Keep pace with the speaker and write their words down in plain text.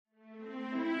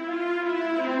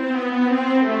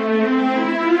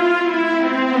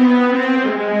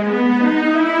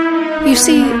You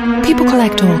see, people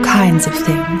collect all kinds of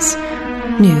things.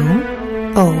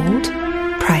 New, old,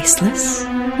 priceless,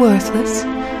 worthless.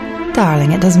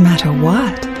 Darling, it doesn't matter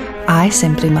what. I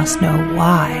simply must know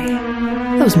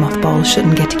why. Those mothballs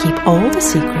shouldn't get to keep all the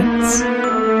secrets.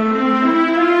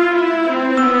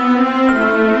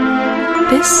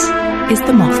 This is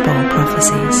the Mothball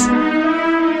Prophecies.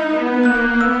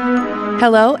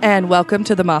 Hello and welcome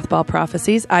to the Mothball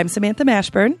Prophecies. I'm Samantha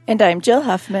Mashburn. And I'm Jill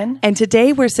Huffman. And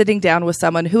today we're sitting down with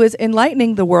someone who is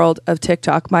enlightening the world of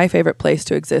TikTok, my favorite place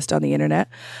to exist on the internet,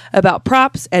 about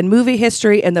props and movie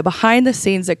history and the behind the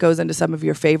scenes that goes into some of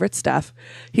your favorite stuff.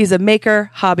 He's a maker,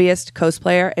 hobbyist,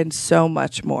 cosplayer, and so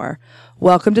much more.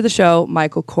 Welcome to the show,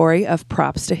 Michael Corrie of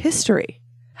Props to History.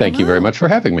 Thank you very much for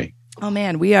having me. Oh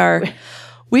man, we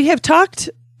have talked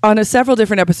on several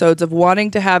different episodes of wanting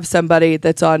to have somebody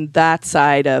that's on that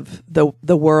side of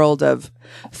the world of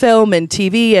film and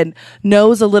TV and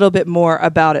knows a little bit more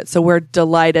about it. So we're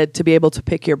delighted to be able to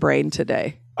pick your brain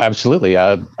today. Absolutely.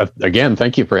 Again,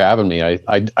 thank you for having me.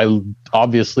 I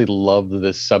obviously love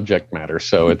this subject matter,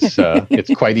 so it's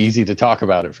it's quite easy to talk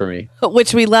about it for me.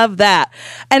 Which we love that.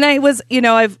 And I was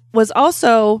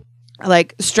also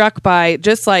struck by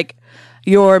just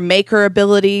your maker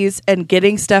abilities and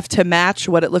getting stuff to match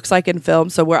what it looks like in film.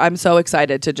 So I'm so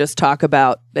excited to just talk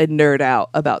about and nerd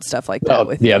out about stuff like that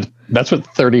with you. Yeah, that's what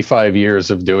 35 years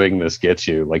of doing this gets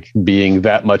you, like being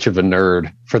that much of a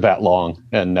nerd for that long.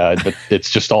 And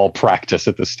it's just all practice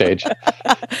at this stage.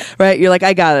 Right. You're like,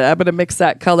 I got it. I'm going to mix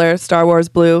that color. Star Wars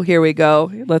blue. Here we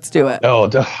go. Let's do it. Oh,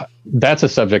 that's a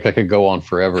subject I could go on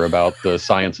forever about, the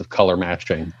science of color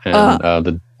matching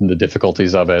and the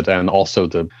difficulties of it. And also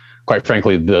quite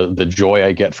frankly, the joy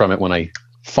I get from it when I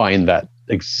find that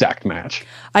exact match.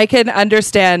 I can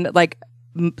understand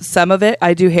some of it.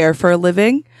 I do hair for a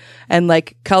living, and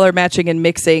color matching and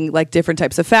mixing different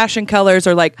types of fashion colors,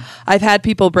 or I've had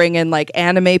people bring in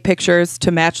anime pictures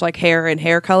to match hair and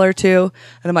hair color too.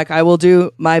 And I'm like, I will do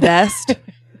my best,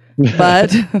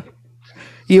 but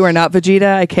you are not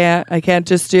Vegeta. I can't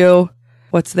just do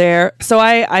what's there. So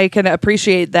I can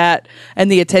appreciate that and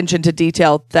the attention to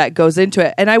detail that goes into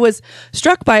it. And I was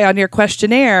struck by on your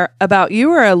questionnaire about you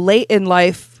were a late in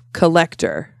life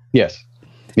collector. Yes.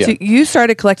 Yeah. So you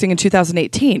started collecting in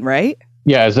 2018, right?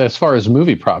 Yeah. As far as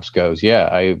movie props goes, yeah,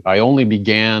 I only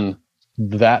began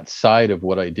that side of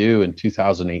what I do in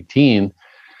 2018.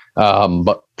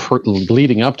 But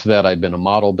leading up to that, I'd been a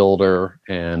model builder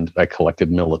and I collected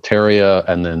militaria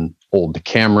and then old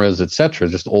cameras, etc.,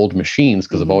 just old machines,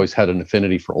 because I've always had an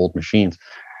affinity for old machines.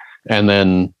 And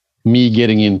then me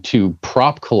getting into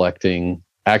prop collecting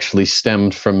actually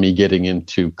stemmed from me getting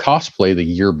into cosplay the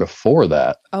year before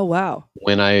that. Oh wow!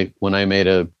 When I made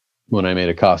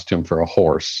a costume for a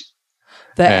horse.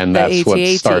 And that's what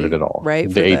started it all, right?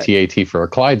 The AT-AT for a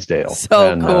Clydesdale.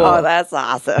 So cool! Oh, that's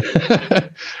awesome.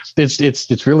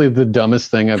 It's really the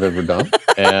dumbest thing I've ever done,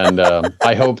 and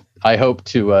I hope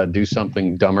to do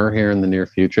something dumber here in the near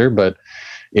future. But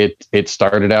it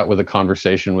started out with a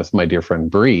conversation with my dear friend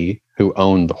Bree, who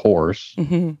owned the horse,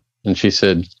 and she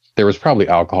said there was probably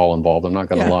alcohol involved. I'm not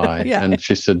going to lie, and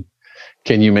she said,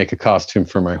 "Can you make a costume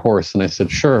for my horse?" And I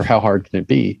said, "Sure. How hard can it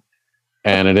be?"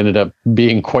 And it ended up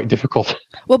being quite difficult.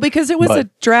 Well, because it was a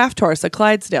draft horse, a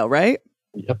Clydesdale, right?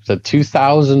 Yep. It's a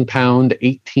 2,000-pound,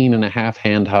 18.5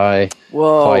 hand-high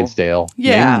Clydesdale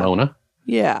named Mona.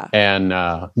 Yeah. And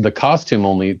the costume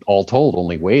all told,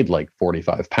 only weighed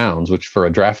 45 pounds, which for a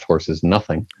draft horse is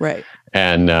nothing. Right.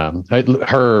 And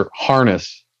her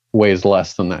harness weighs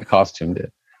less than that costume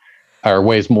did, or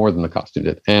weighs more than the costume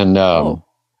did. And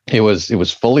it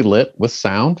was fully lit with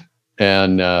sound,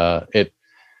 and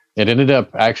it ended up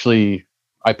actually,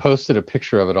 I posted a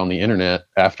picture of it on the internet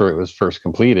after it was first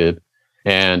completed,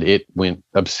 and it went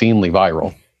obscenely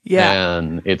viral. Yeah.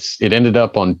 And it ended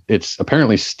up it's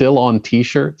apparently still on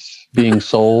t-shirts being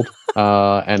sold.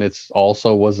 And it's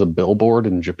also was a billboard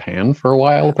in Japan for a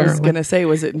while, apparently. I was going to say,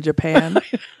 was it in Japan?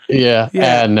 Yeah.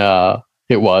 And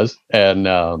it was. And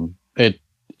it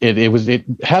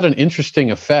had an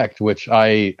interesting effect, which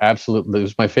it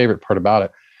was my favorite part about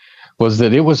it, was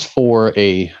that it was for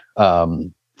a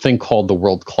thing called the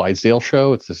World Clydesdale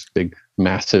Show. It's this big,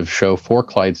 massive show for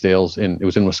Clydesdales, and it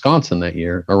was in Wisconsin that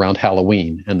year around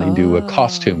Halloween, and they do a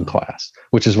costume class,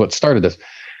 which is what started this.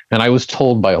 And I was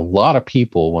told by a lot of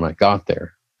people when I got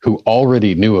there, who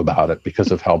already knew about it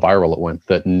because of how viral it went,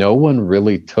 that no one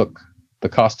really took the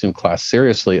costume class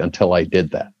seriously until I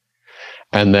did that.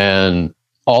 And then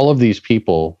all of these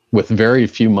people, with very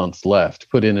few months left,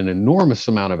 put in an enormous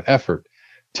amount of effort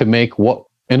to make what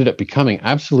ended up becoming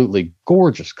absolutely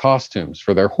gorgeous costumes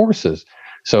for their horses.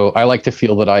 So I like to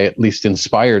feel that I at least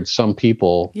inspired some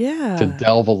people to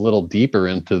delve a little deeper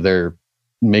into their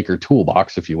maker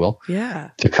toolbox, if you will,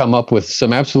 to come up with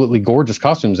some absolutely gorgeous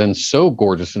costumes, and so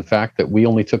gorgeous, in fact, that we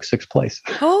only took 6th place.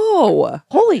 Oh,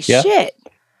 holy shit.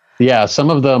 Yeah, some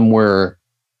of them were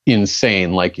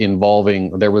insane, like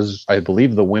involving, I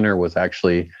believe the winner was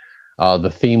actually,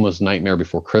 the theme was Nightmare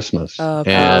Before Christmas.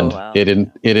 It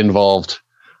involved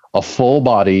a full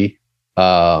body,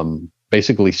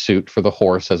 basically suit for the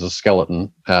horse as a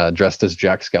skeleton, dressed as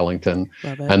Jack Skellington,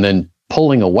 and then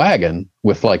pulling a wagon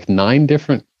with like 9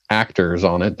 different actors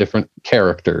on it, different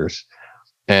characters,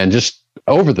 and just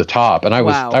over the top. And I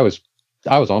was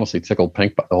honestly tickled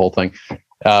pink by the whole thing.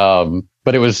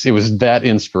 But it was that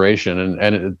inspiration,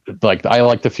 and like I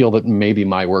like to feel that maybe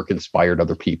my work inspired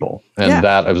other people, and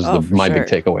that was my big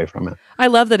takeaway from it. I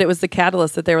love that it was the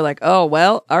catalyst that they were like, oh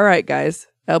well, all right, guys.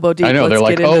 Elbow deep. I know, they're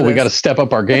like, oh, we got to step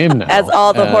up our game now. As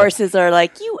all the horses are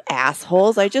like, you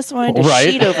assholes! I just wanted to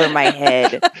sheet over my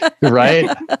head. Right?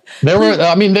 There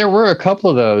were a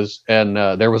couple of those, and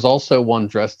there was also one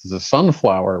dressed as a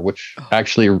sunflower, which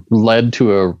actually led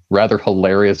to a rather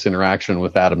hilarious interaction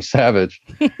with Adam Savage.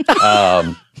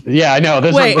 Yeah, I know.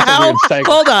 Wait, how? A weird segue.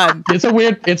 Hold on. It's a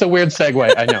weird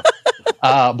segue. I know,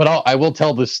 but I will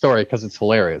tell this story because it's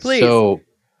hilarious. Please. So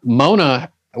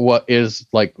Mona, what is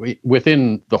like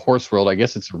within the horse world, I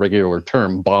guess it's a regular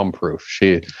term, bomb proof.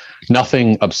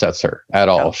 Nothing upsets her at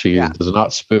all. She does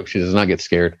not spook. She does not get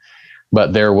scared.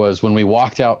 But there was, when we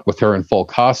walked out with her in full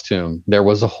costume, there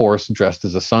was a horse dressed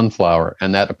as a sunflower,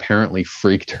 and that apparently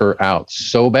freaked her out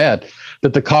so bad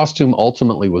that the costume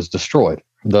ultimately was destroyed.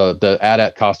 The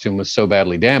AT-AT costume was so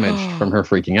badly damaged from her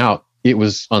freaking out, it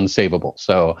was unsavable.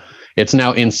 So it's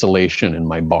now insulation in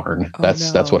my barn.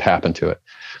 That's what happened to it.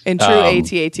 In true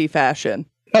AT-AT fashion.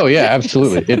 Oh yeah,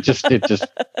 absolutely.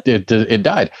 It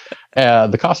died,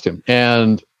 the costume.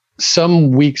 And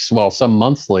some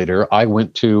months later, I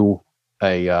went to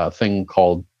a thing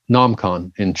called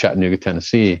NomCon in Chattanooga,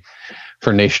 Tennessee,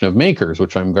 for Nation of Makers,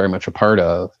 which I'm very much a part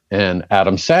of. And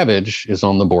Adam Savage is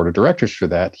on the board of directors for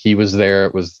that. He was there.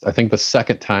 It was, I think, the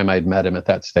second time I'd met him at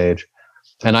that stage.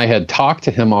 And I had talked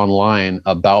to him online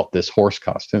about this horse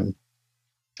costume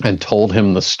and told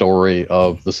him the story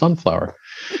of the sunflower.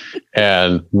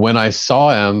 And when I saw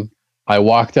him, I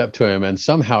walked up to him, and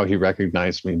somehow he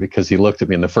recognized me because he looked at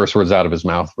me, and the first words out of his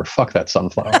mouth were, "Fuck that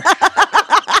sunflower."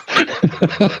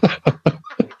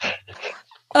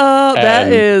 Oh,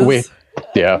 that is...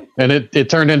 And it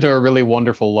turned into a really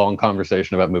wonderful long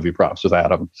conversation about movie props with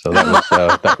Adam. So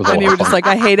that was and you were just like,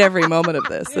 I hate every moment of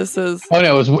this. This is... Oh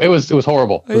no, it was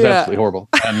horrible. It was absolutely horrible.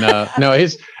 And no,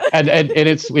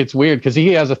 it's weird because he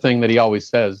has a thing that he always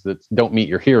says, that don't meet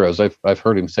your heroes. I've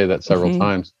heard him say that several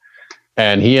times,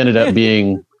 and he ended up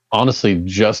being honestly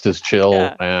just as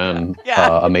chill and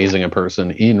amazing a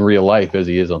person in real life as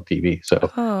he is on TV.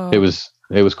 So it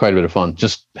was quite a bit of fun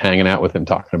just hanging out with him,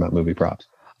 talking about movie props.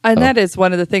 And that is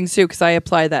one of the things, too, because I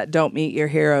apply that don't meet your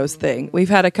heroes thing. We've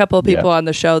had a couple of people on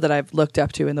the show that I've looked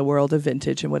up to in the world of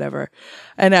vintage and whatever.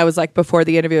 And I was like, before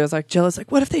the interview, I was like, Jill is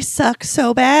like, what if they suck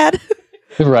so bad?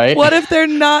 Right. What if they're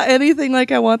not anything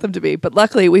like I want them to be? But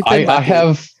luckily, we've been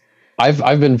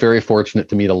I've been very fortunate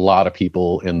to meet a lot of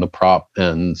people in the prop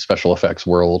and special effects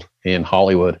world in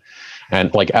Hollywood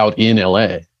and like out in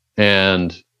LA.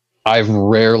 And I've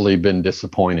rarely been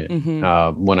disappointed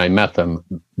when I met them.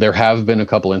 There have been a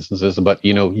couple instances, but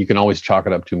you can always chalk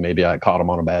it up to maybe I caught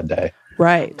them on a bad day,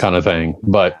 right? Kind of thing.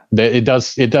 But it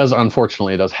does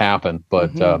unfortunately, it does happen. But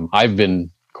I've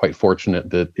been quite fortunate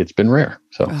that it's been rare.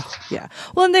 So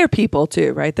well, and they're people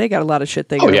too, right? They got a lot of shit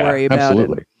they got to worry about.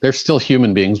 Absolutely, they're still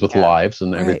human beings with lives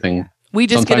and everything. Right. We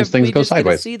just sometimes things go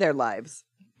sideways. Get to see their lives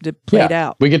played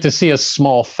out. We get to see a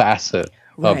small facet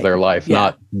of their life,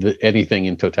 not anything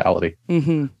in totality.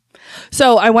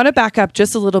 So I want to back up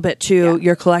just a little bit to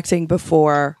your collecting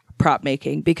before prop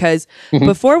making, because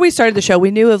before we started the show,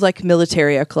 we knew of like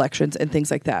military collections and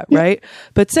things like that, right?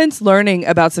 But since learning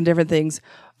about some different things,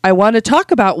 I want to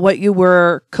talk about what you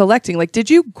were collecting. Like,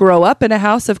 did you grow up in a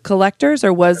house of collectors,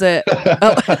 or was it?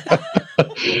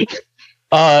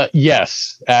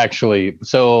 Yes, actually.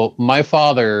 So my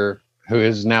father, who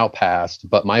is now passed,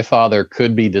 but my father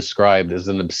could be described as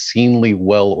an obscenely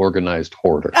well-organized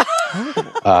hoarder.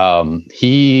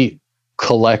 He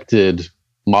collected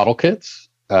model kits,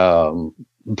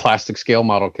 plastic scale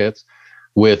model kits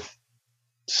with,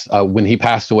 when he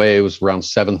passed away, it was around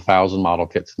 7,000 model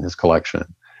kits in his collection.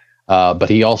 But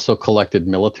he also collected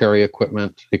military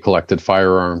equipment. He collected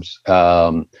firearms.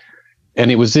 And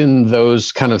it was in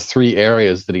those kind of three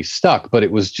areas that he stuck, but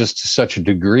it was just to such a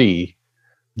degree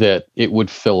that it would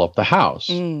fill up the house.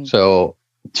 So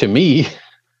to me,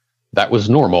 that was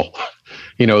normal.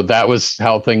 That was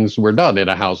how things were done in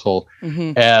a household.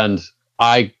 Mm-hmm. And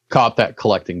I caught that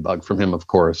collecting bug from him, of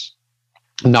course,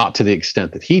 not to the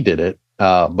extent that he did it,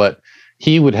 but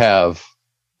he would have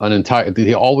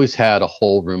he always had a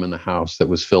whole room in the house that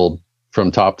was filled from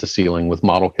top to ceiling with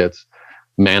model kits,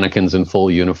 mannequins in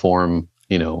full uniform,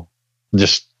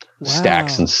 just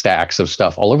stacks and stacks of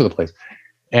stuff all over the place.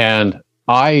 And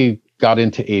I got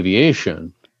into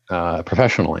aviation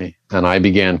professionally, and I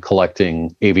began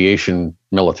collecting aviation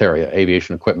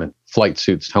equipment, flight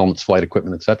suits, helmets, flight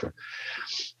equipment, etc.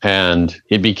 And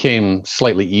it became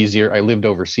slightly easier. I lived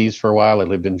overseas for a while. I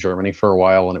lived in Germany for a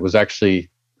while, and it was actually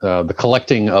the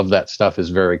collecting of that stuff is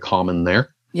very common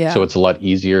there. Yeah. So it's a lot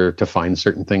easier to find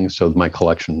certain things. So my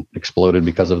collection exploded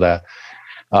because of that.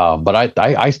 But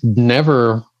I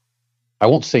never, I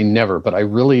won't say never, but I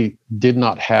really did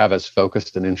not have as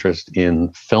focused an interest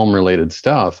in film related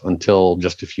stuff until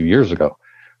just a few years ago.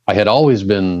 I had always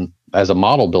been, as a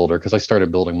model builder, because I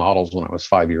started building models when I was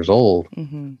 5 years old.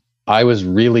 Mm-hmm. I was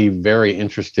really very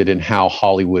interested in how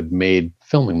Hollywood made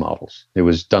filming models. It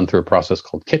was done through a process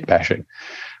called kit bashing,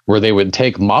 where they would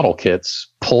take model kits,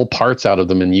 pull parts out of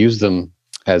them, and use them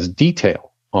as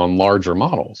detail on larger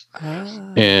models.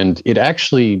 And it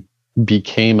actually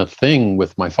became a thing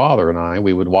with my father and I.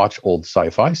 We would watch old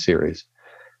sci-fi series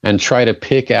and try to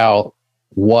pick out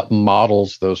what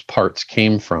models those parts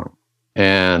came from.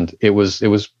 And it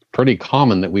was pretty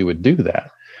common that we would do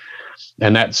that.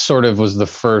 And that sort of was the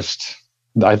first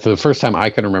time I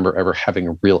can remember ever having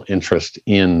a real interest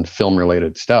in film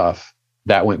related stuff.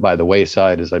 That went by the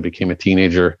wayside as I became a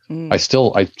teenager. I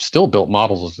still built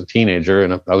models as a teenager,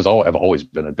 and I've always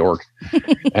been a dork.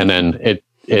 And then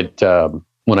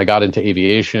when I got into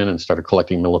aviation and started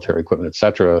collecting military equipment,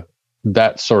 etc.,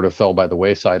 that sort of fell by the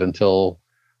wayside until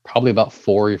probably about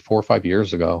 4 or 5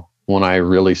 years ago, when I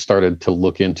really started to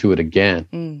look into it again.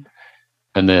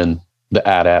 And then the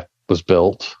AT-AT was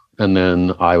built, and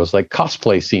then I was like,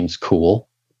 cosplay seems cool.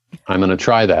 I'm going to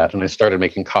try that. And I started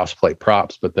making cosplay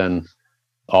props, but then,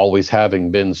 always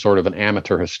having been sort of an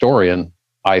amateur historian,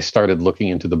 I started looking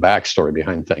into the backstory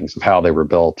behind things, of how they were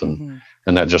built, and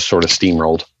that just sort of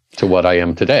steamrolled to what I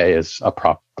am today as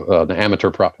an amateur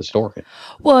prop historian.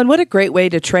 Well, and what a great way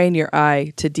to train your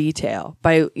eye to detail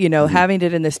by, having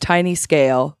it in this tiny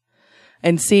scale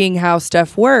and seeing how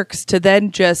stuff works, to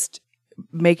then just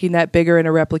making that bigger in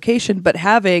a replication, but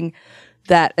having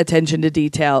that attention to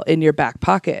detail in your back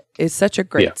pocket is such a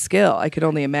great skill. I could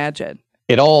only imagine.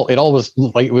 It all was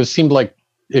like, seemed like,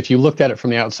 if you looked at it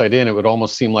from the outside in, it would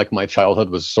almost seem like my childhood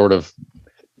was sort of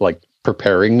like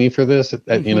preparing me for this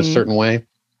in a certain way,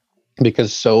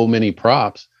 because so many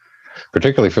props,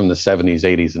 particularly from the 70s,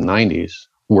 80s, and 90s,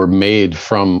 were made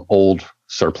from old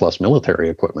surplus military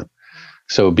equipment.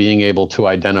 So being able to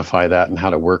identify that and how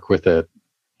to work with it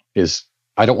is,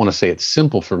 I don't want to say it's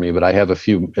simple for me, but I have a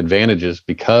few advantages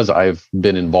because I've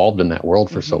been involved in that world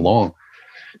for so long.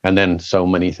 And then so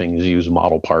many things use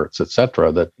model parts,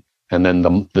 etc. And then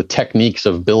the techniques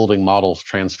of building models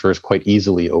transfers quite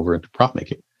easily over into prop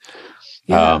making.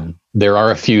 There are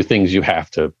a few things you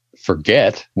have to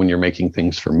forget when you're making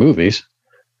things for movies,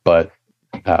 but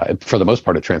for the most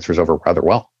part, it transfers over rather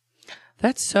well.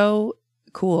 That's so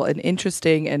cool and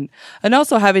interesting, and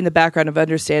also having the background of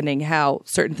understanding how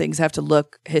certain things have to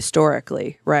look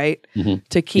historically, right?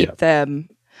 To keep them.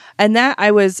 And that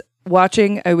I was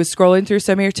scrolling through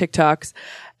some of your TikToks,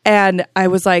 and I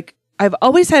was like, I've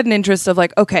always had an interest of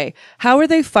like, okay, how are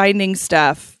they finding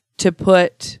stuff to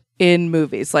put in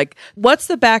movies? Like, what's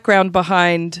the background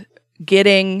behind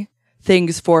getting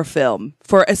things for film,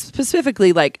 for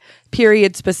specifically like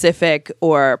period specific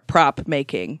or prop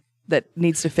making that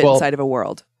needs to fit inside of a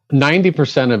world?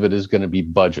 90% of it is going to be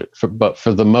budget. But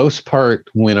for the most part,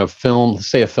 when a film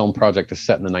project is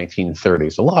set in the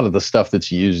 1930s, a lot of the stuff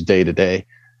that's used day to day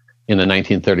in the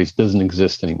 1930s doesn't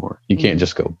exist anymore. You can't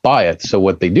just go buy it. So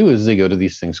what they do is they go to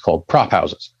these things called prop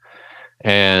houses.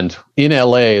 And in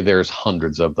LA, there's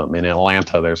hundreds of them. In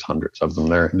Atlanta, there's hundreds of them.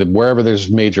 Wherever there's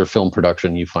major film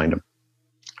production, you find them.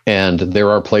 And there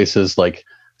are places like,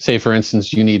 say, for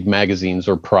instance, you need magazines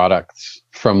or products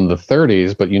from the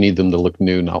 30s, but you need them to look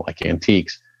new, not like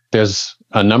antiques. There's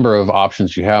a number of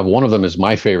options you have. One of them is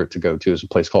my favorite to go to, is a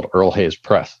place called Earl Hayes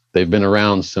Press. They've been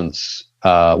around since,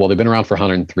 they've been around for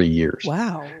 103 years.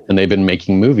 Wow. And they've been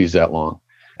making movies that long.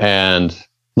 And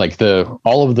like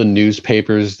all of the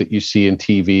newspapers that you see in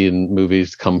TV and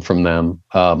movies come from them.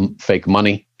 Fake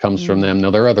Money comes from them.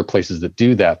 Now, there are other places that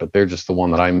do that, but they're just the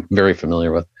one that I'm very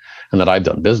familiar with and that I've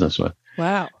done business with.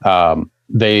 Wow.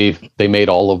 they made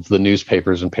all of the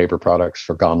newspapers and paper products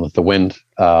for Gone with the Wind,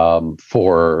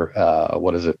 for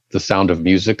what is it, The Sound of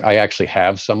Music. I actually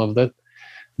have some of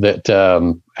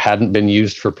that hadn't been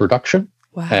used for production.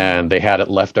 Wow. And they had it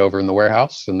left over in the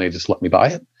warehouse, and they just let me buy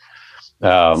it.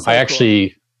 I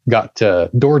actually got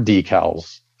door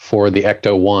decals for the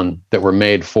Ecto-1 that were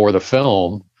made for the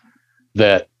film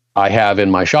that I have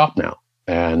in my shop now,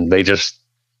 and they just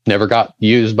never got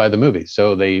used by the movie,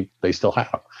 so they still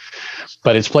have.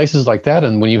 But it's places like that,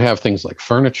 and when you have things like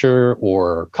furniture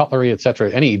or cutlery,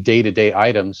 etc., any day-to-day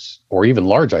items or even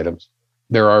large items,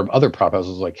 there are other prop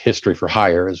houses like History for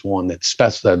Hire is one that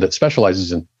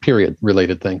specializes in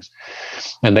period-related things,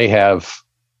 and they have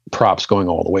props going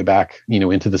all the way back,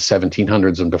 into the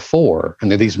 1700s and before, and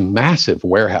they're these massive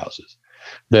warehouses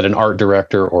that an art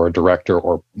director or a director,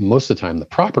 or most of the time the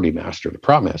prop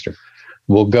master,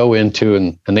 will go into,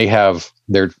 and they have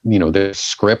their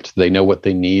script. They know what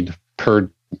they need per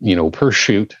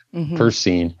shoot, per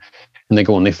scene, and they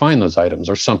go and they find those items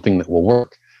or something that will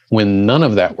work. When none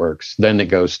of that works, then it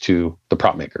goes to the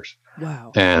prop makers.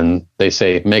 Wow. And they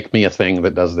say, make me a thing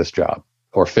that does this job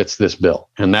or fits this bill.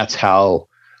 And that's how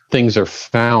things are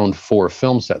found for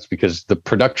film sets, because the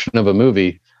production of a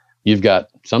movie, you've got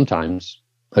sometimes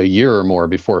a year or more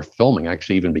before filming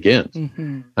actually even begins.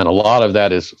 And a lot of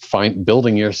that is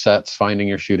building your sets, finding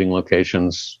your shooting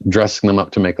locations, dressing them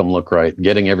up to make them look right,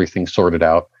 getting everything sorted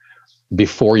out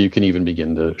before you can even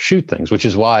begin to shoot things, which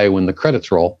is why when the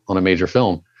credits roll on a major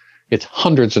film, it's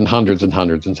hundreds and hundreds and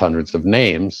hundreds and hundreds of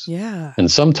names. Yeah. And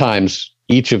sometimes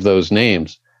each of those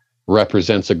names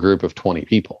represents a group of 20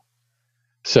 people.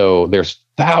 So there's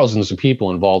thousands of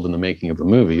people involved in the making of a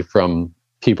movie, from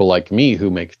people like me who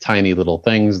make tiny little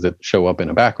things that show up in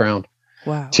a background,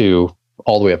 wow, to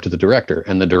all the way up to the director.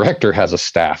 And the director has a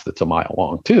staff that's a mile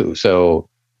long too. So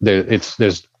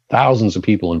there's thousands of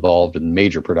people involved in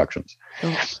major productions.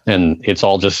 And it's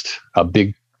all just a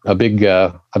big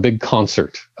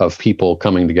concert of people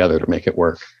coming together to make it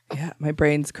work. Yeah, my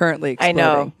brain's currently exploding. I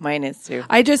know, mine is too.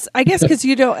 I guess because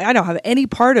I don't have any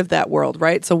part of that world,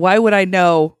 right? So why would I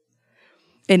know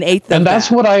an eighth of and that's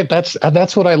that?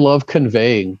 That's what I love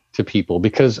conveying to people,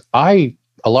 because a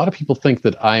lot of people think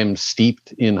that I'm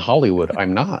steeped in Hollywood.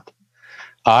 I'm not.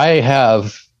 I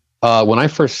have, when I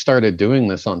first started doing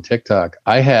this on TikTok,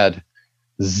 I had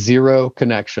zero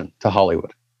connection to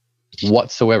Hollywood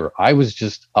whatsoever. I was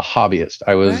just a hobbyist.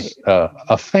 I was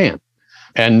a fan.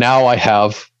 And now I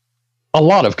have a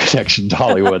lot of connection to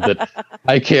Hollywood that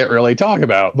I can't really talk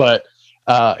about, but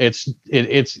it's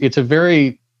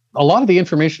a lot of the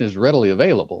information is readily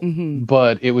available,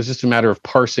 but it was just a matter of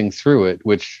parsing through it,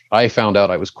 which I found out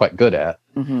I was quite good at,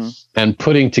 and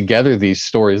putting together these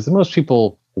stories that most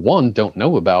people, one, don't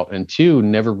know about, and two,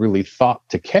 never really thought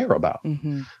to care about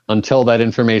until that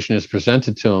information is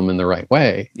presented to them in the right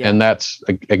way. Yeah. And that's,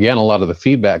 again, a lot of the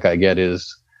feedback I get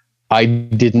is, I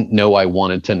didn't know I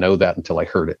wanted to know that until I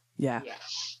heard it. Yeah.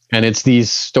 And it's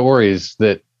these stories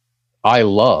that I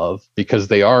love because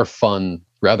they are fun,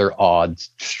 rather odd,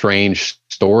 strange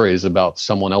stories about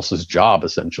someone else's job,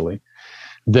 essentially,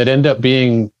 that end up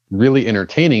being really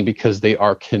entertaining because they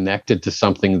are connected to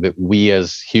something that we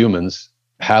as humans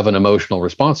have an emotional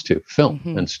response to, film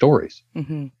and stories.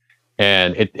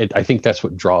 And I think that's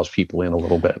what draws people in a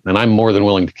little bit. And I'm more than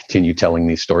willing to continue telling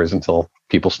these stories until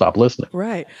people stop listening.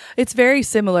 Right. It's very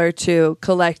similar to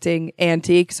collecting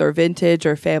antiques or vintage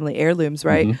or family heirlooms,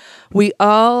 right? We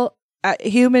all,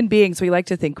 human beings, we like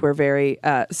to think we're very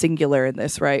singular in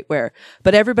this, right?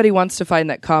 But everybody wants to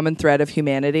find that common thread of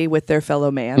humanity with their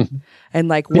fellow man, and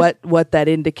like what that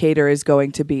indicator is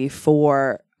going to be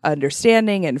for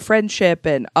understanding and friendship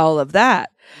and all of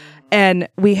that. And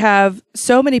we have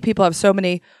so many people have so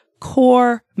many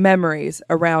core memories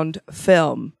around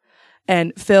film,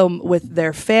 and film with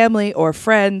their family or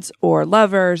friends or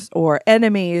lovers or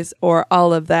enemies or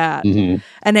all of that.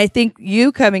 And I think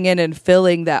you coming in and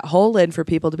filling that hole in for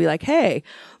people to be like, hey,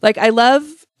 like, I love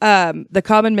the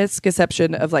common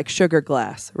misconception of like sugar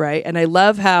glass, right? And I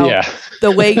love how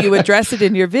the way you address it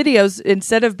in your videos,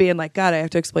 instead of being like, God, I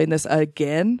have to explain this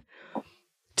again,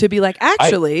 to be like,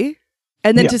 actually,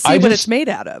 and then to see what it's made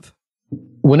out of.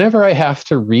 Whenever I have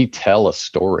to retell a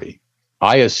story,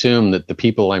 I assume that the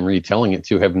people I'm retelling it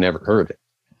to have never heard it.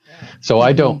 So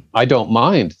I don't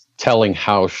mind telling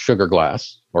how sugar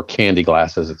glass, or candy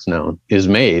glass as it's known, is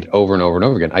made over and over and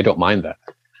over again. I don't mind that.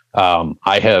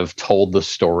 I have told the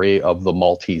story of the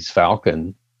Maltese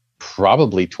Falcon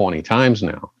probably 20 times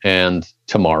now. And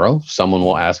tomorrow someone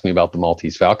will ask me about the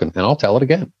Maltese Falcon and I'll tell it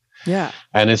again. Yeah.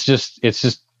 And it's just,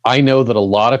 I know that a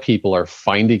lot of people are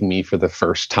finding me for the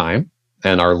first time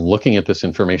and are looking at this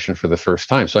information for the first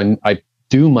time. So I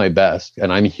do my best,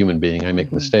 and I'm a human being, I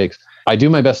make mistakes. I do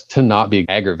my best to not be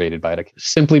aggravated by it,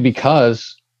 simply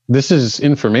because this is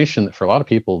information that for a lot of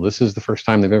people, this is the first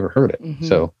time they've ever heard it.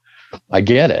 So I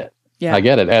get it. Yeah. I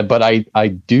get it. But I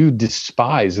do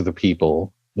despise the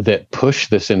people that push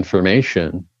this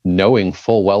information knowing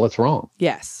full well it's wrong.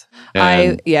 Yes.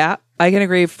 I can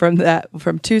agree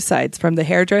from two sides, from the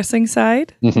hairdressing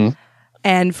side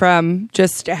and from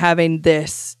just having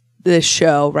this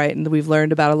show, right? And we've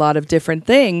learned about a lot of different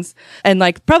things. And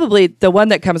like probably the one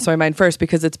that comes to my mind first,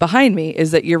 because it's behind me,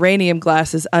 is that uranium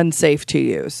glass is unsafe to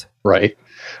use. Right.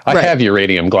 I have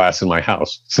uranium glass in my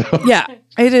house. So. Yeah,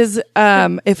 it is.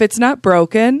 If it's not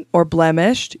broken or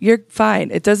blemished, you're fine.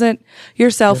 It doesn't,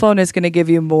 your cell phone is going to give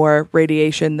you more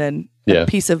radiation than a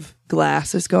piece of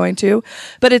glass is going to.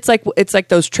 But it's like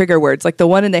those trigger words. Like the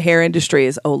one in the hair industry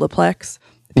is Olaplex.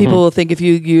 People will think if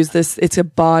you use this, it's a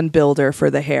bond builder for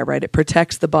the hair, right? It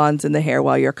protects the bonds in the hair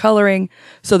while you're coloring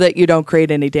so that you don't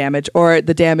create any damage, or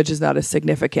the damage is not as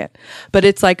significant. But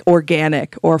it's like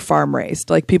organic or farm raised.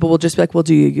 Like people will just be like, well,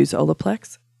 do you use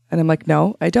Olaplex? And I'm like,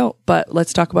 no, I don't. But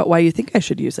let's talk about why you think I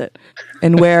should use it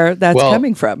and where that's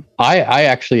coming from. I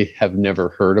actually have never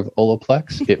heard of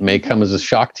Olaplex. It may come as a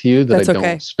shock to you that I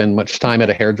don't spend much time at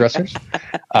a hairdresser's,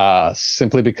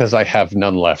 simply because I have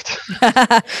none left.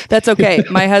 That's okay.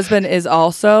 My husband is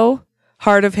also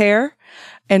hard of hair.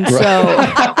 And so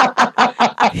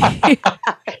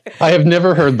I have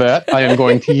never heard that. I am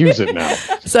going to use it now.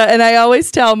 And I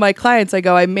always tell my clients, I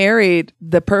go, I married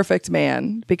the perfect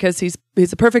man because he's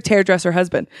a perfect hairdresser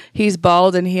husband. He's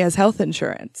bald and he has health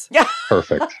insurance.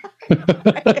 Perfect.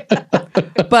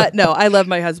 But no, I love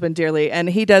my husband dearly, and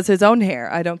he does his own hair.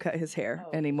 I don't cut his hair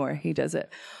anymore. He does it.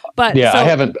 But yeah, I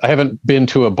haven't been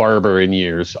to a barber in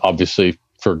years, obviously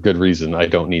for good reason. I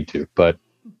don't need to, but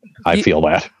I feel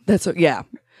that.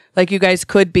 Like you guys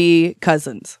could be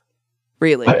cousins,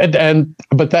 really.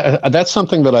 But that's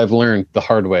something that I've learned the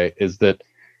hard way, is that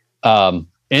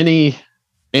any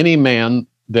man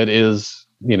that is,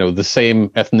 the same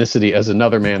ethnicity as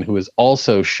another man who is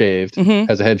also shaved,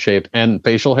 has a head shape and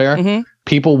facial hair,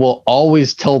 people will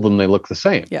always tell them they look the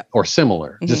same or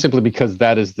similar, just simply because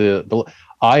that is the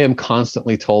I am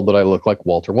constantly told that I look like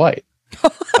Walter White.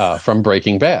 From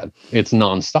Breaking Bad. It's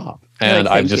nonstop. And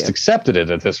I've just accepted it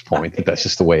at this point, that that's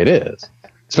just the way it is.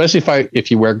 Especially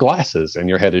if you wear glasses and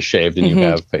your head is shaved and you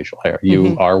have facial hair.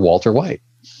 You are Walter White.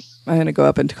 I'm going to go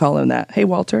up and call him that. Hey,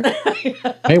 Walter.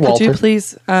 Hey, Walter. Could you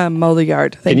please mow the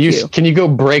yard? Thank you. Can you go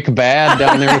break bad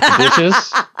down there with the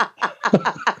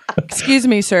dishes? Excuse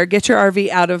me, sir. Get your RV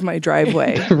out of my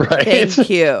driveway. Right. Thank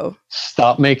you.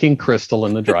 Stop making crystal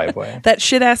in the driveway. That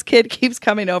shit-ass kid keeps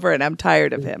coming over and I'm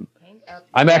tired of him.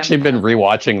 I've actually been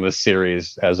rewatching this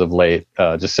series as of late,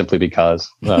 just simply because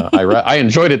I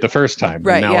enjoyed it the first time.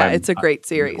 Right? Now it's a great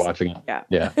series. Watching it,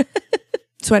 yeah.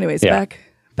 So, anyways,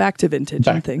 back to vintage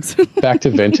and things. Back to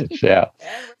vintage, yeah.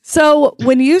 So,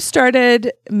 when you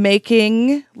started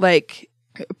making like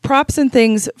props and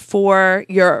things for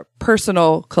your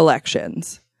personal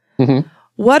collections,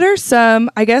 what are some,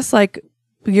 I guess, like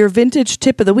your vintage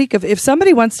tip of the week of if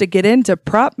somebody wants to get into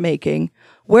prop making?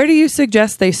 Where do you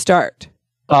suggest they start?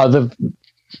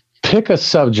 Pick a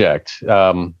subject.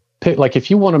 Like if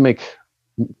you want to make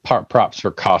props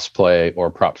for cosplay or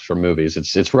props for movies,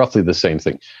 it's roughly the same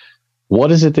thing.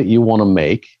 What is it that you want to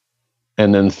make?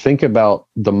 And then think about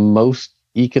the most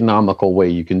economical way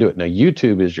you can do it. Now,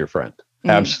 YouTube is your friend.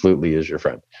 Absolutely is your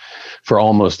friend for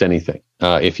almost anything.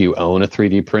 If you own a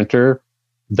 3D printer,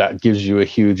 that gives you a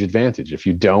huge advantage. If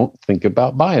you don't, think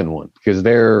about buying one, because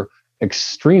they're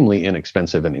extremely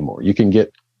inexpensive anymore. You can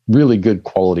get really good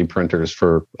quality printers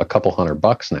for a couple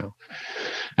 $100 now,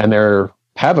 and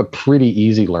have a pretty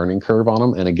easy learning curve on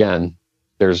them. And again,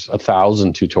 there's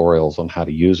 1,000 tutorials on how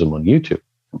to use them on YouTube.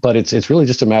 But it's really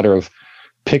just a matter of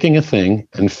picking a thing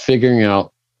and figuring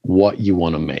out what you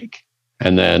want to make,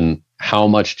 and then how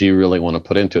much do you really want to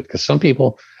put into it? Because some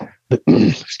people,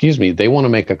 excuse me, they want to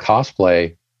make a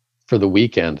cosplay for the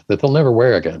weekend that they'll never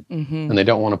wear again, and they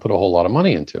don't want to put a whole lot of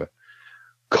money into it.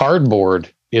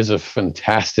 Cardboard is a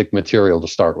fantastic material to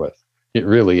start with. It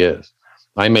really is.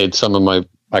 I made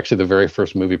actually the very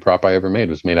first movie prop I ever made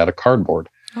was made out of cardboard.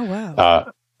 Oh,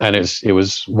 wow. And it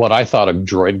was what I thought a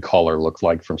droid collar looked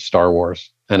like from Star Wars.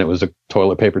 And it was a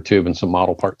toilet paper tube and some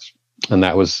model parts. And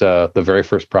that was the very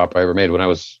first prop I ever made when I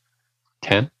was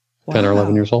 10 or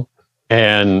 11 years old.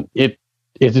 And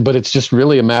but it's just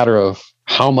really a matter of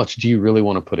how much do you really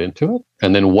want to put into it?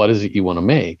 And then what is it you want to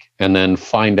make? And then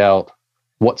find out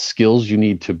what skills you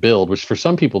need to build, which for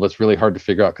some people, that's really hard to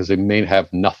figure out because they may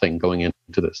have nothing going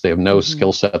into this. They have no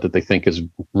skill set that they think is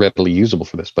readily usable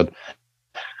for this. But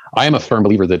I am a firm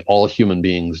believer that all human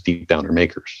beings deep down are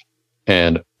makers,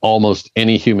 and almost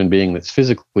any human being that's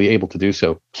physically able to do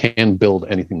so can build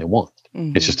anything they want.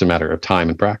 Mm-hmm. It's just a matter of time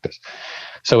and practice.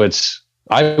 So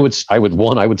I would start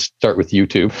with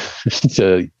YouTube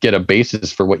to get a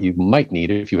basis for what you might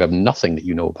need if you have nothing that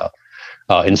you know about.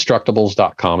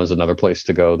 Instructables.com is another place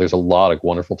to go. There's a lot of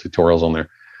wonderful tutorials on there.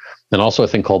 And also a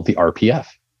thing called the RPF,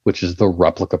 which is the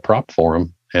Replica Prop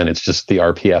Forum. And it's just the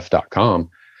RPF.com.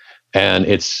 And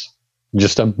it's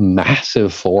just a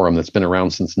massive forum that's been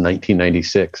around since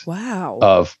 1996. Wow.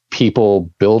 Of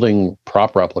people building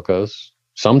prop replicas,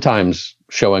 sometimes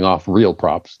showing off real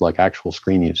props, like actual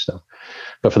screen use stuff.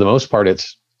 But for the most part,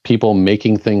 it's people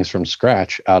making things from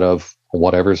scratch out of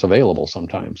whatever's available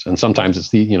sometimes. And sometimes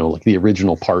it's like the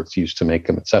original parts used to make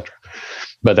them, etc.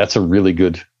 But that's a really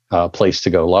good place to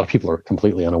go. A lot of people are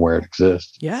completely unaware it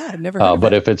exists. Yeah, I've never heard of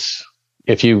but it.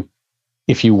 if you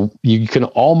can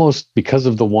almost, because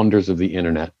of the wonders of the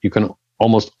internet, you can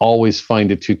almost always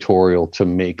find a tutorial to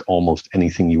make almost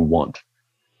anything you want.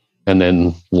 And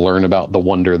then learn about the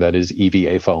wonder that is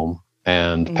EVA foam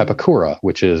and Pepakura,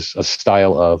 which is a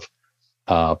style of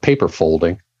paper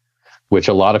folding, which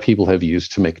a lot of people have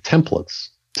used to make templates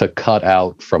to cut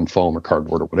out from foam or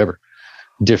cardboard or whatever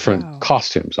different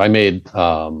costumes. I made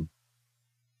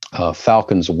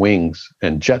Falcon's wings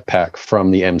and jetpack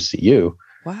from the MCU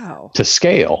to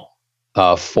scale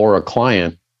for a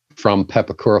client from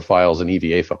Pepakura files and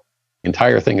EVA foam. The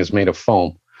entire thing is made of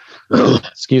foam.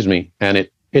 Excuse me. And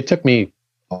it took me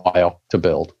a while to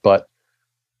build, but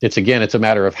it's a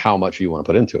matter of how much you want to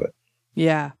put into it.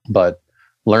 Yeah. But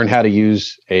learn how to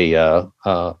use a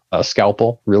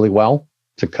scalpel really well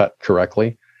to cut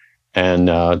correctly, and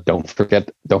don't forget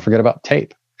about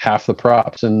tape. Half the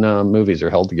props in movies are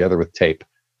held together with tape,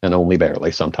 and only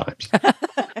barely sometimes.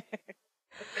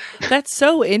 That's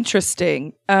so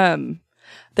interesting.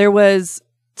 There was,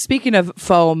 speaking of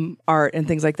foam art and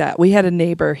things like that, we had a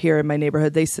neighbor here in my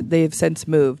neighborhood. They've since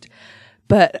moved,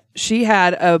 but she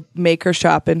had a maker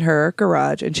shop in her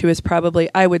garage, and she was probably,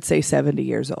 I would say, 70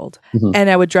 years old. Mm-hmm. And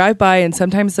I would drive by, and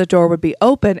sometimes the door would be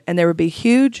open, and there would be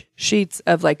huge sheets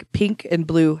of like pink and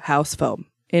blue house foam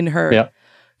in her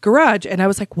garage. And I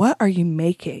was like, what are you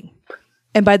making?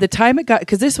 And by the time it got,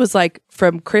 because this was like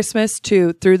from Christmas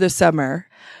through the summer.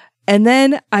 And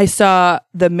then I saw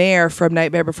the mayor from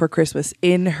Nightmare Before Christmas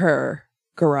in her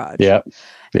garage. Yeah.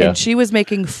 And she was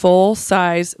making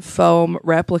full-size foam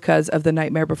replicas of the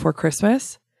Nightmare Before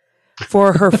Christmas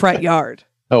for her front yard.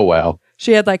 Oh, wow.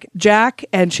 She had like Jack,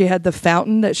 and she had the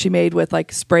fountain that she made with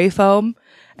like spray foam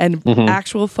and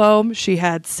actual foam. She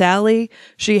had Sally.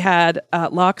 She had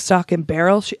Lock, Stock, and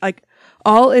Barrel. She like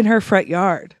all in her front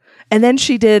yard. And then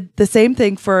she did the same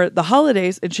thing for the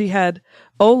holidays, and she had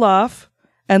Olaf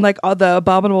and like all the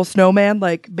abominable snowman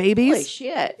like babies. Holy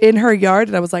shit. In her yard.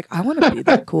 And I was like, I want to be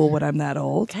that cool when I'm that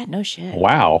old. God, no shit.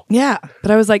 Wow. Yeah.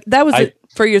 But I was like, that was it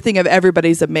for your thing of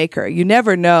everybody's a maker. You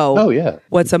never know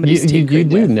what somebody's tinkering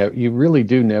with. You really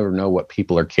do never know what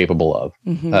people are capable of.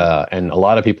 Mm-hmm. And a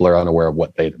lot of people are unaware of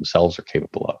what they themselves are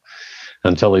capable of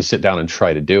until they sit down and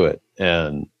try to do it.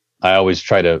 And I always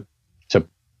try to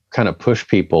kind of push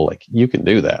people like, you can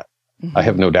do that. Mm-hmm. I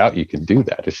have no doubt you can do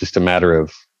that. It's just a matter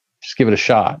of just give it a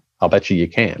shot. I'll bet you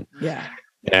can. Yeah.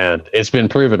 And it's been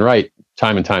proven right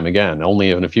time and time again.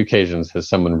 Only on a few occasions has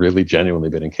someone really genuinely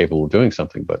been incapable of doing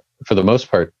something. But for the most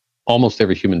part, almost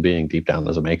every human being deep down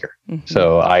is a maker. Mm-hmm.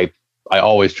 So I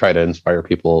always try to inspire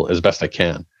people as best I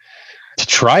can to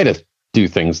try to do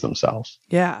things themselves.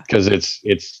 Yeah. Because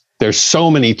there's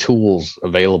so many tools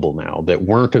available now that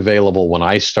weren't available when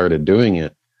I started doing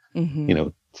it,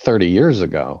 30 years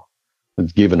ago.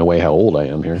 It's giving away how old I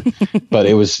am here. But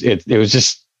it was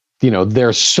just,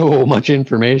 there's so much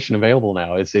information available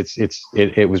now. It's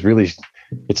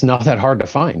not that hard to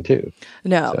find too.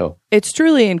 No, so. It's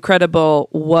truly incredible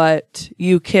what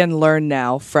you can learn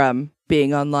now from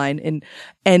being online in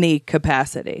any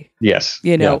capacity. Yes.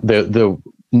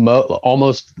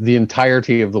 Almost the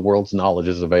entirety of the world's knowledge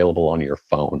is available on your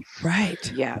phone.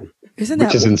 Right. Yeah. Isn't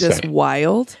that just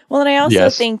wild? Well, and I also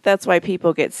think that's why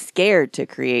people get scared to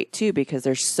create too, because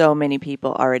there's so many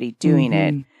people already doing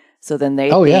it. So then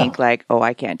they think like, oh,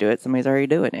 I can't do it. Somebody's already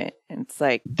doing it. And it's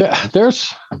like,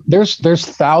 there's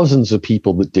thousands of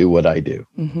people that do what I do.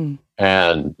 Mm-hmm.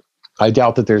 And I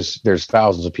doubt that there's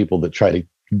thousands of people that try to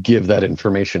give that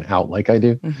information out like I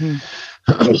do.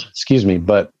 Mm-hmm. Excuse me.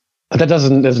 But that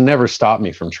has never stopped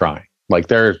me from trying.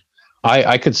 Like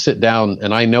I could sit down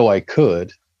and I know I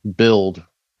could build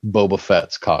Boba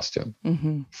Fett's costume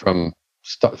from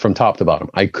top to bottom.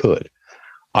 I could.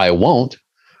 I won't,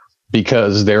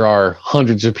 because there are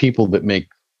hundreds of people that make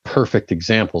perfect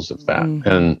examples of that.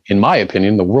 And in my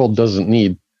opinion, the world doesn't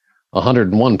need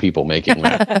 101 people making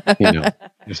that.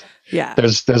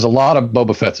 There's a lot of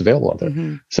Boba Fett's available out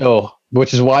there. So,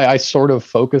 which is why I sort of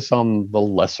focus on the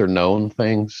lesser known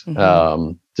things,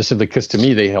 just simply because to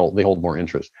me they hold more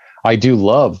interest. I do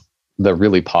love the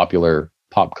really popular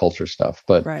pop culture stuff,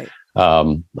 but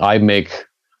I make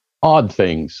odd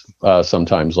things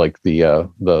sometimes, like the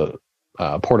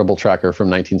portable tracker from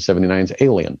 1979's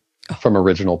Alien from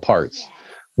Original Parts.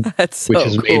 That's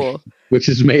so cool. Which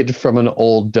is made from an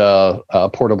old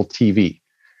portable TV.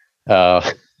 Wow.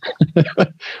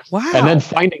 And then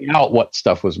finding out what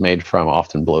stuff was made from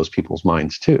often blows people's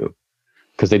minds too,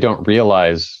 because they don't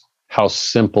realize how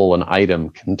simple an item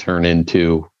can turn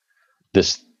into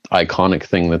this iconic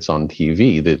thing that's on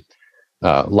TV. That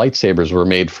lightsabers were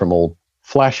made from old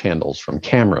flash handles from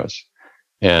cameras.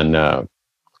 And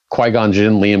Qui-Gon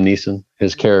Jinn, Liam Neeson,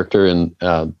 his character in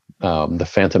The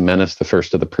Phantom Menace, the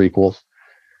first of the prequels,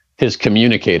 his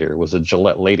communicator was a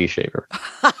Gillette lady shaver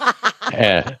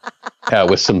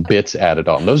with some bits added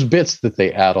on. Those bits that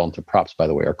they add on to props, by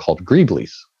the way, are called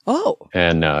greeblies. Oh.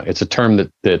 And it's a term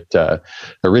that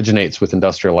originates with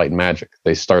Industrial Light and Magic.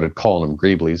 They started calling them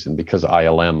greeblies, and because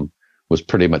ILM was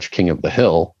pretty much king of the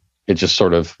hill, it just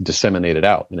sort of disseminated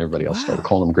out, and everybody else started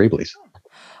calling them greeblies.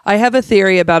 I have a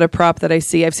theory about a prop that I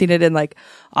see. I've seen it in like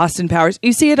Austin Powers.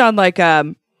 You see it on like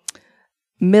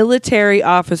military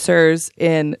officers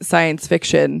in science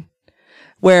fiction,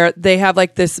 where they have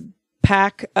like this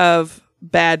pack of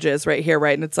badges right here,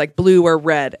 right? And it's like blue or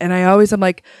red. And I'm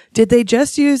like, did they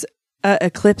just use a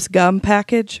Eclipse gum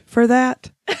package for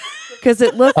that? Because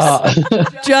it looks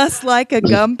just like a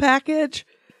gum package.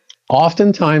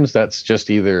 Oftentimes that's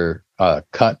just either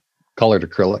cut colored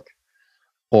acrylic,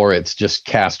 or it's just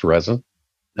cast resin.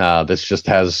 This just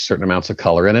has certain amounts of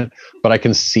color in it, but I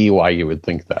can see why you would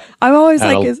think that. I'm always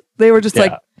like, they were just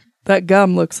like, that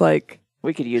gum looks like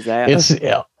we could use that. It's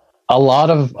a lot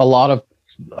of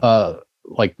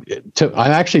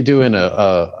I'm actually doing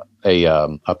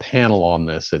a panel on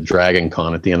this at Dragon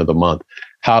Con at the end of the month,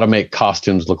 how to make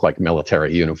costumes look like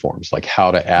military uniforms, like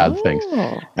how to add things.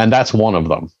 And that's one of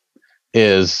them,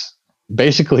 is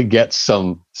basically get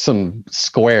some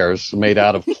squares made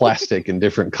out of plastic in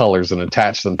different colors and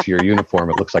attach them to your uniform.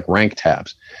 It looks like rank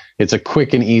tabs. It's a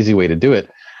quick and easy way to do it.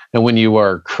 And when you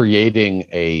are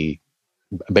creating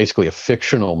basically a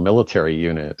fictional military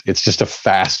unit, it's just a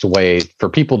fast way for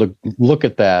people to look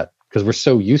at that, because we're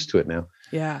so used to it now.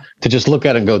 Yeah. To just look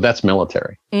at it and go, that's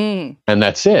military. And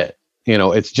that's it.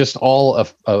 It's just all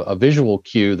a visual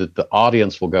cue that the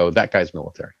audience will go, that guy's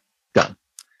military. Done.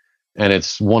 And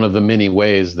it's one of the many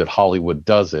ways that Hollywood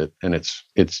does it. And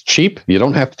it's cheap. You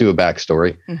don't have to do a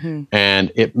backstory.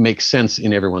 And it makes sense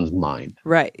in everyone's mind.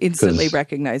 Right. Instantly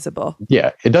recognizable.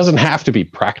 Yeah. It doesn't have to be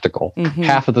practical.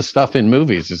 Half of the stuff in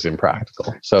movies is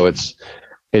impractical. So it's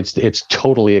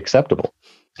totally acceptable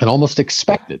and almost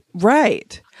expected.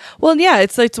 Right. Well, yeah,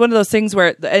 it's one of those things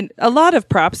where, and a lot of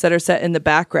props that are set in the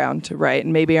background, right,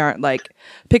 and maybe aren't like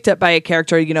picked up by a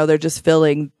character, they're just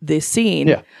filling the scene.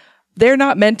 Yeah. They're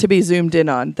not meant to be zoomed in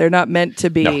on. They're not meant to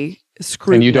be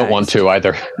scrutinized. And you don't want to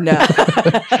either. No.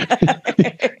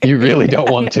 You really don't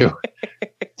want to.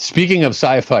 Speaking of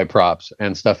sci-fi props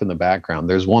and stuff in the background,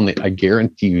 there's one that I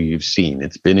guarantee you've seen.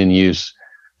 It's been in use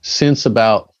since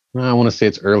about, I want to say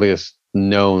its earliest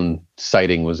known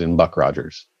sighting was in Buck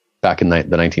Rogers back in the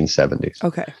 1970s.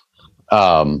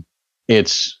 Okay.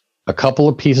 It's a couple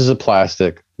of pieces of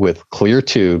plastic with clear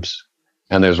tubes,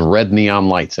 and there's red neon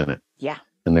lights in it. Yeah.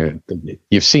 And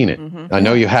you've seen it. I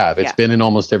know you have. It's been in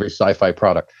almost every sci-fi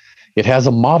product. It has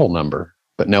a model number,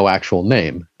 but no actual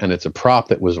name. And it's a prop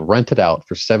that was rented out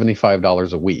for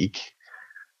 $75 a week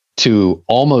to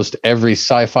almost every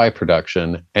sci-fi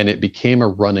production, and it became a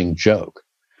running joke.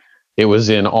 It was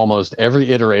in almost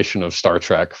every iteration of Star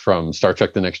Trek, from Star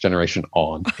Trek The Next Generation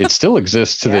on. It still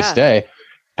exists to this day.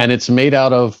 And it's made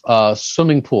out of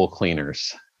swimming pool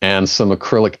cleaners and some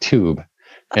acrylic tube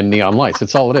and neon lights.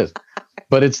 That's all it is.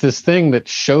 But it's this thing that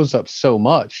shows up so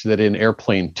much that in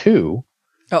Airplane 2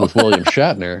 with William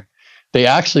Shatner, they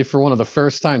actually, for one of the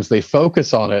first times, they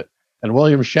focus on it. And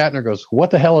William Shatner goes,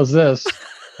 "What the hell is this?"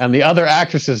 And the other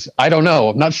actresses, "I don't know.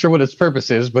 I'm not sure what its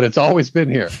purpose is, but it's always been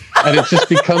here." And it's just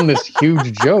become this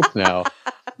huge joke now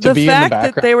to be in the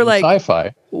background that they were like,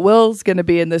 sci-fi. Will's going to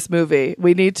be in this movie.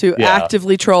 We need to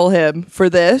actively troll him for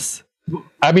this.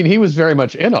 I mean, he was very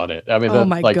much in on it. I mean,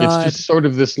 God. It's just sort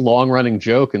of this long-running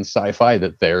joke in sci-fi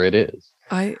that there it is.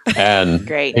 And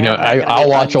great. I'll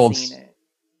watch old.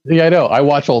 Yeah, I know. I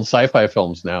watch old sci-fi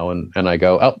films now, and I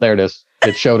go, "Oh, there it is.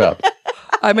 It showed up."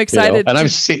 I'm excited. And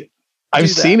I've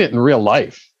seen it in real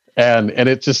life. And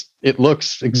it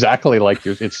looks exactly like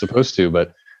it's supposed to,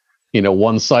 but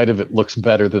one side of it looks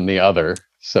better than the other.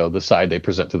 So the side they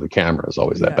present to the camera is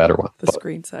always that better one. The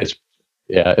screen side.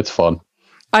 It's fun.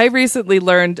 I recently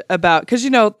learned about, because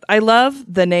I love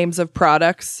the names of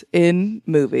products in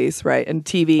movies, right, and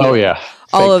TV. Oh yeah,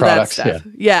 all Fake of products, that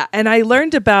stuff. Yeah, and I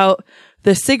learned about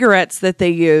the cigarettes that they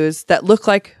use that look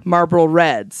like Marlboro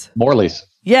Reds. Morley's.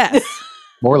 Yes.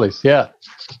 Morley's. Yeah.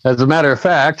 As a matter of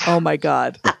fact. Oh my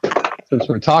God. Since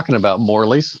we're talking about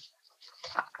Morley's,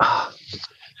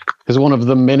 is one of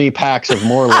the many packs of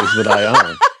Morley's that I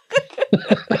own.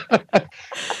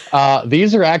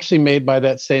 These are actually made by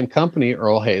that same company,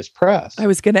 Earl Hayes Press. I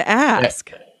was going to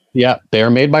ask. Yeah, they are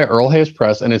made by Earl Hayes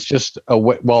Press, and it's just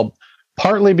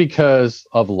partly because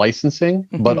of licensing,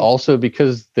 but also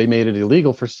because they made it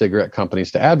illegal for cigarette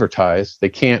companies to advertise. They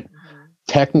can't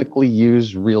technically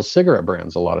use real cigarette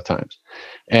brands a lot of times.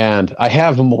 And I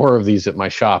have more of these at my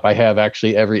shop. I have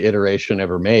actually every iteration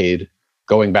ever made,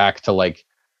 going back to like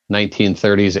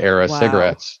 1930s era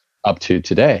cigarettes up to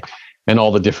today, and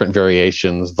all the different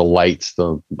variations, the lights,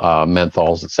 the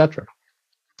menthols, etc.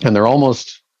 And they're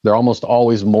almost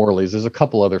always Morley's. There's a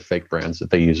couple other fake brands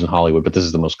that they use in Hollywood, but this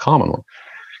is the most common one.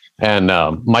 And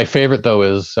my favorite though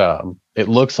is it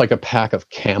looks like a pack of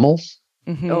camels.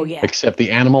 Mm-hmm. Oh yeah. Except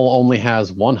the animal only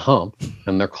has one hump,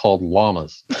 and they're called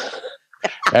llamas.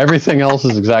 Everything else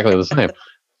is exactly the same.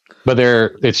 But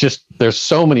there's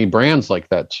so many brands like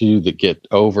that too that get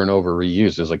over and over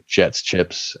reused. There's like Jets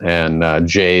chips and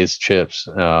Jay's chips.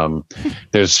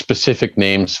 There's specific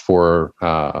names for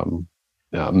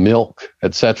milk,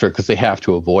 etc., because they have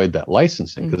to avoid that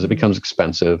licensing because it becomes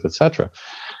expensive, etc.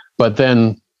 But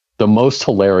then the most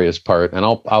hilarious part, and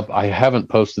I haven't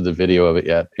posted the video of it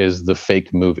yet, is the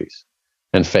fake movies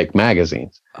and fake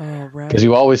magazines. Oh, right. Because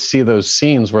you always see those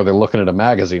scenes where they're looking at a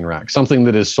magazine rack, something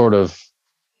that is sort of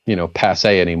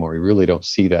passe anymore. You really don't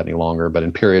see that any longer, but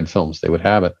in period films they would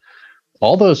have it.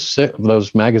 All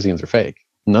those magazines are fake.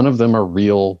 None of them are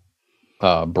real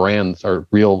brands or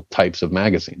real types of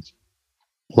magazines.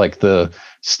 Like the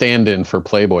stand-in for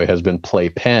Playboy has been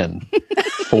Playpen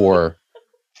for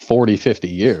 40, 50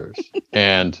 years.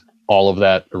 And all of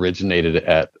that originated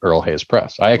at Earl Hayes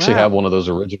Press. I actually have one of those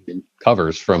original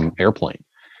covers from Airplane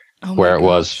where it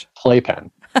was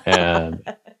Playpen. And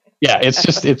yeah, it's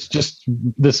just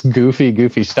this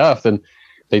goofy stuff. And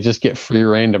they just get free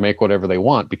reign to make whatever they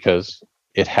want because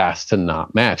it has to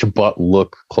not match, but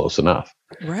look close enough.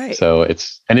 Right. So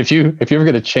if you ever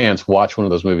get a chance, watch one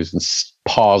of those movies and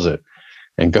pause it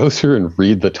and go through and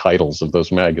read the titles of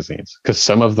those magazines, because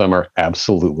some of them are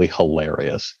absolutely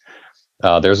hilarious.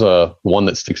 There's one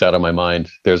that sticks out of my mind.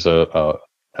 There's a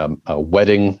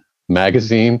wedding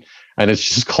magazine, and it's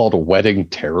just called Wedding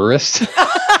Terrorist.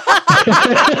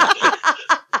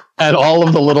 And all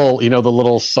of the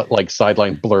little, like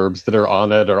sideline blurbs that are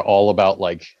on it are all about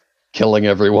like killing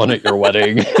everyone at your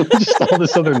wedding, just all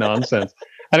this other nonsense.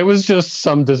 And it was just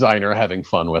some designer having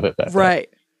fun with it. Right.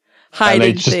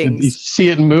 Hiding things. You see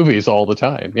it in movies all the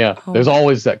time. Yeah. There's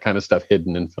always that kind of stuff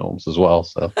hidden in films as well.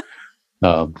 So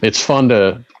it's fun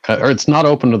or it's not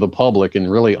open to the public.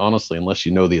 And really, honestly, unless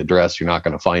you know the address, you're not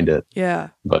going to find it. Yeah.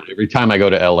 But every time I go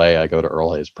to LA, I go to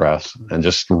Earl Hayes Press and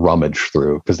just rummage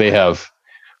through, because they have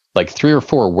like 3 or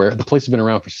 4 the place has been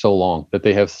around for so long that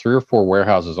they have 3 or 4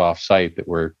 warehouses off site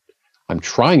that I'm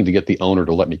trying to get the owner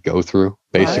to let me go through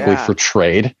basically for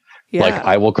trade. Yeah. Like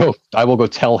I will go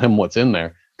tell him what's in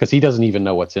there, because he doesn't even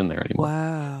know what's in there anymore.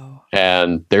 Wow.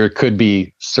 And there could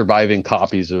be surviving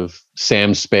copies of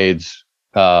Sam Spade's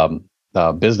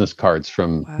business cards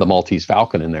from the Maltese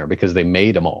Falcon in there, because they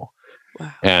made them all.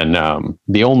 Wow. And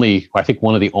I think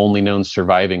one of the only known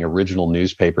surviving original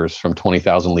newspapers from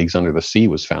 20,000 Leagues Under the Sea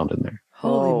was found in there.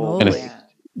 Holy moly.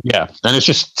 And it's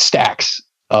just stacks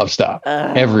of stuff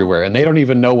everywhere, and they don't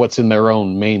even know what's in their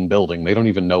own main building. They don't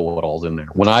even know what all's in there.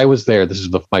 When I was there, this is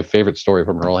my favorite story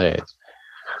from Earl Hayes.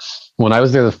 When I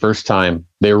was there the first time,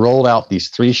 they rolled out these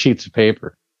 3 sheets of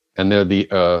paper, and they're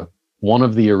the one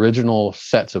of the original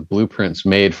sets of blueprints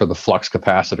made for the flux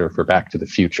capacitor for Back to the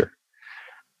Future.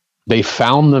 They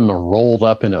found them rolled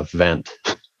up in a vent.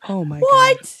 Oh my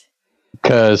God.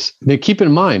 Because they keep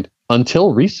in mind,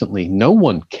 until recently, no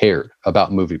one cared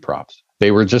about movie props. They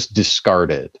were just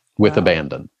discarded with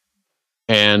abandon.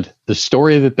 And the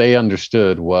story that they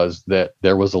understood was that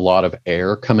there was a lot of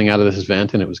air coming out of this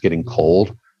vent and it was getting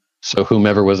cold. So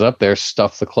whomever was up there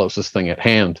stuffed the closest thing at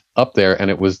hand up there,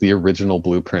 and it was the original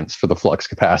blueprints for the flux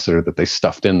capacitor that they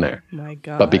stuffed in there. My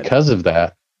God. But because of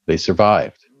that, they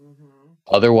survived.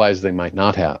 Otherwise, they might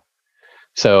not have.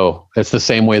 So it's the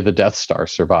same way the Death Star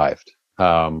survived.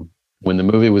 when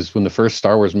the first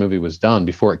Star Wars movie was done,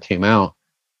 before it came out,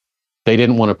 they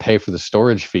didn't want to pay for the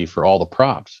storage fee for all the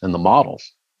props and the models.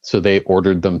 So they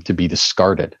ordered them to be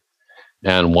discarded.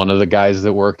 And one of the guys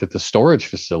that worked at the storage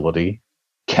facility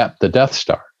kept the Death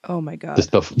Star. Oh my God.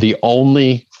 The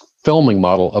only filming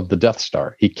model of the Death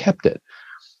Star. He kept it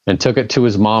and took it to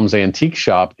his mom's antique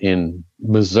shop in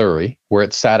Missouri, where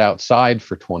it sat outside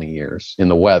for 20 years in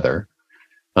the weather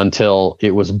until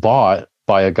it was bought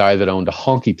by a guy that owned a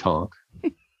honky tonk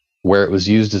where it was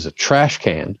used as a trash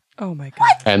can. Oh my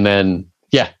God.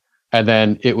 And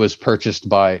then it was purchased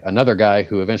by another guy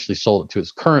who eventually sold it to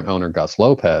his current owner, Gus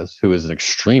Lopez, who is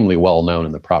extremely well known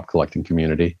in the prop collecting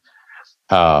community.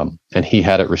 And he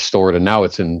had it restored, and now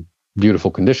it's in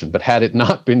beautiful condition. But had it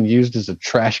not been used as a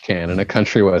trash can in a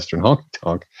country western honky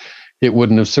tonk, it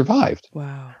wouldn't have survived.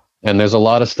 Wow. And there's a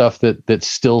lot of stuff that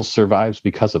still survives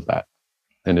because of that.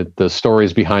 And the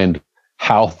stories behind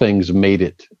how things made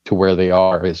it to where they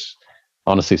are is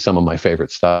honestly some of my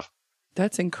favorite stuff.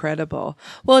 That's incredible.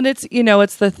 Well, and it's,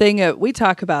 it's the thing we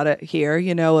talk about it here,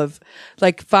 of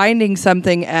like finding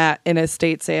something in an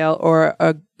estate sale or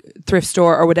a thrift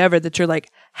store or whatever that you're like,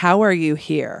 how are you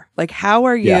here? Like, how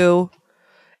are you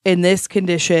in this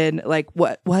condition? Like,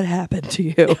 what happened to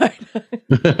you?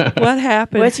 What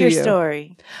happened What's to your you?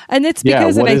 story? And it's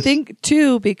because, I think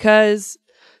too, because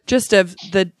just of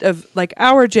like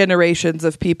our generations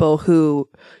of people who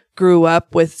grew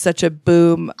up with such a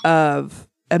boom of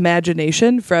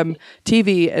imagination from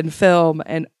TV and film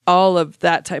and all of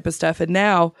that type of stuff. And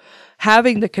now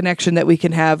having the connection that we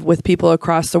can have with people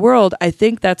across the world, I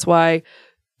think that's why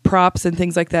props and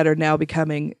things like that are now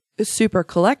becoming super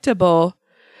collectible,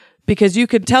 because you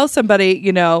can tell somebody,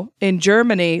 in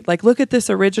Germany, like, look at this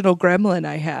original gremlin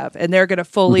I have, and they're going to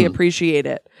fully appreciate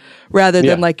it rather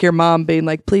than like your mom being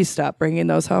like, please stop bringing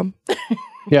those home.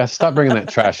 Yeah. Stop bringing that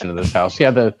trash into this house.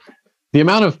 Yeah. The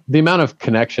amount of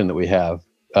connection that we have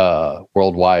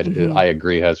worldwide, I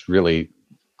agree, has really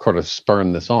sort of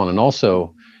spurned this on. And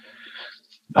also,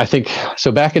 I think,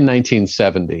 so back in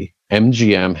 1970,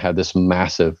 MGM had this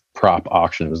massive prop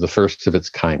auction. It was the first of its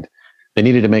kind. They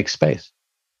needed to make space.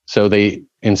 So they,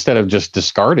 instead of just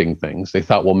discarding things, they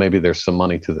thought, well, maybe there's some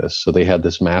money to this. So they had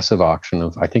this massive auction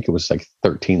of, I think it was like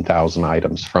 13,000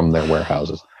 items from their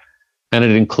warehouses. And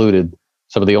it included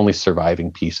some of the only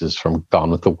surviving pieces from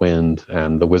Gone with the Wind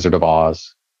and The Wizard of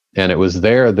Oz. And it was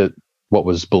there that what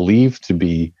was believed to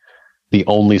be the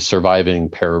only surviving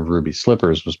pair of ruby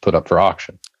slippers was put up for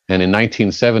auction. And in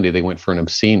 1970, they went for an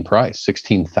obscene price,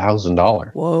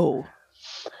 $16,000. Whoa.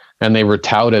 And they were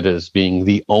touted as being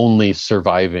the only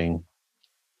surviving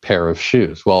pair of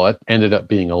shoes. Well, it ended up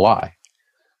being a lie.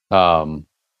 MGM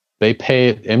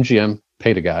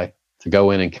paid a guy to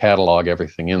go in and catalog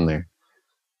everything in there.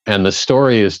 And the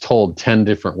story is told 10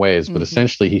 different ways, but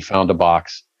essentially he found a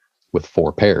box with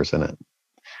 4 pairs in it.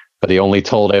 But he only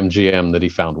told MGM that he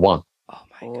found one. Oh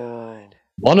my God.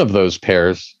 One of those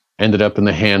pairs ended up in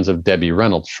the hands of Debbie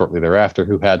Reynolds shortly thereafter,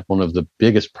 who had one of the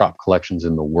biggest prop collections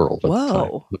in the world at the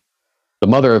time. The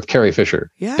mother of Carrie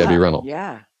Fisher, Debbie Reynolds.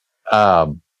 Yeah.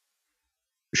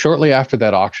 Shortly after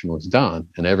that auction was done,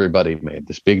 and everybody made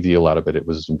this big deal out of it, it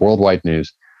was worldwide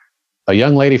news. A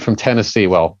young lady from Tennessee,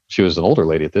 well, she was an older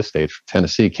lady at this stage from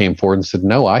Tennessee, came forward and said,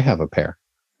 no, I have a pair.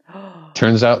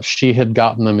 Turns out she had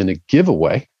gotten them in a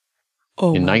giveaway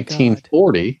in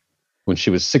 1940, God. When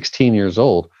she was 16 years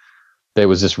old. There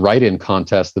was this write-in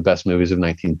contest, the best movies of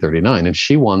 1939, and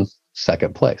she won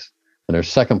second place. And her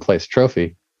second place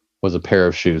trophy was a pair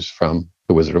of shoes from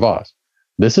The Wizard of Oz.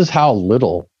 This is how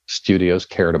little studios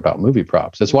cared about movie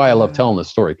props. That's why I love telling this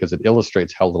story, because it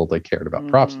illustrates how little they cared about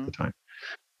props at the time.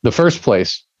 The first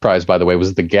place prize, by the way,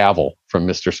 was the gavel from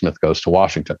Mr. Smith Goes to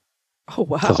Washington. Oh,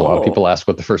 wow. Because a lot of people ask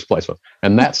what the first place was.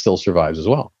 And that still survives as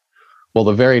well. Well,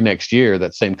 the very next year,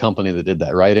 that same company that did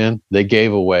that write-in, they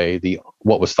gave away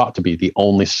what was thought to be the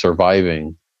only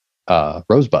surviving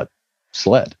Rosebud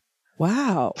sled.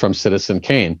 Wow. From Citizen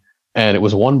Kane. And it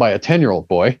was won by a 10-year-old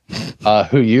boy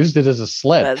who used it as a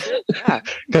sled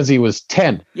because he was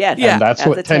 10. Yes. And that's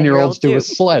what 10-year-olds do with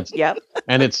sleds. Yep.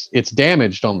 And it's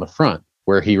damaged on the front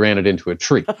where he ran it into a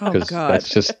tree, because that's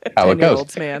just how it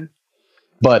goes. Man.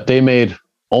 But they made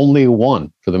only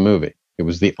one for the movie. It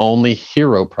was the only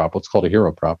hero prop, what's called a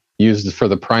hero prop, used for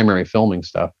the primary filming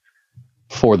stuff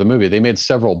for the movie. They made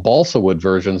several balsa wood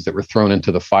versions that were thrown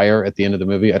into the fire at the end of the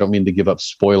movie. I don't mean to give up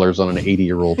spoilers on an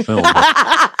 80-year-old film.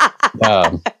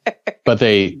 But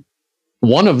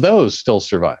one of those still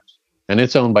survives, and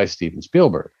it's owned by Steven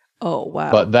Spielberg. Oh,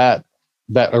 wow. But that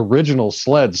original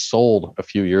sled sold a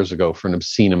few years ago for an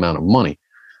obscene amount of money.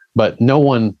 But no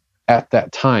one at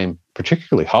that time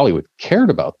particularly Hollywood, cared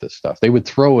about this stuff. They would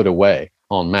throw it away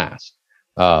en masse.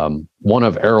 One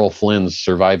of Errol Flynn's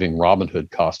surviving Robin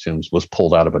Hood costumes was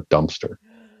pulled out of a dumpster,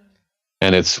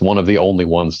 and it's one of the only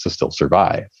ones to still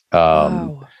survive.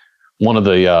 Wow. One of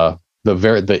the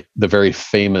very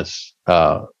famous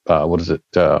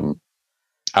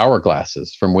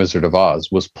hourglasses from Wizard of Oz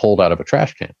was pulled out of a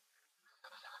trash can,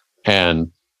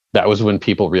 and that was when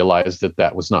people realized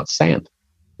that was not sand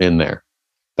in there.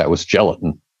 That was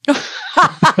gelatin.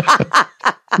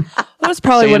 That was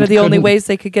probably one of the only ways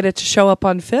they could get it to show up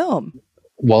on film.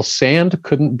 Well, sand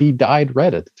couldn't be dyed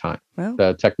red at the time. Well,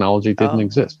 the technology didn't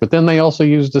exist. But then they also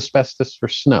used asbestos for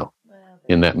snow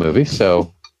in that movie.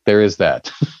 So there is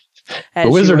that. The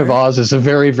Wizard of Oz is a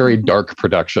very, very dark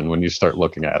production when you start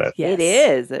looking at it. Yes. It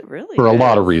is. It really For is. a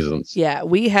lot of reasons. Yeah.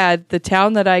 We had the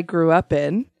town that I grew up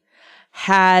in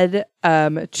had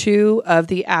two of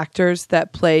the actors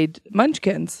that played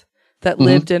Munchkins that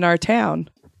lived in our town.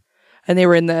 And they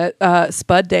were in the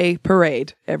Spud Day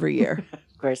parade every year.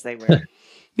 Of course they were.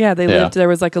 Yeah, they lived. There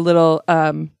was like a little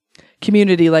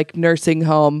community, like nursing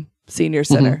home, senior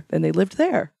center, and they lived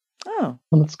there. Oh,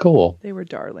 well, that's cool. They were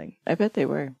darling. I bet they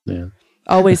were. Yeah,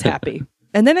 always happy.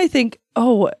 And then I think,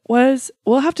 we'll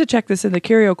have to check this in the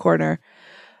Curio Corner.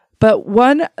 But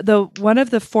one of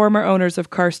the former owners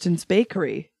of Karsten's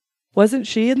Bakery, wasn't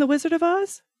she in The Wizard of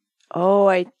Oz?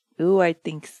 I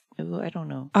think. I don't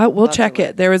know. We'll check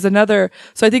it. There was another.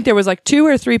 So I think there was like 2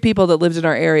 or 3 people that lived in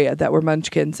our area that were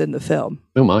Munchkins in the film.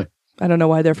 Oh my! I don't know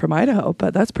why they're from Idaho,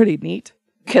 but that's pretty neat.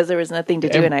 Because there was nothing to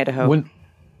do in Idaho.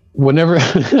 Whenever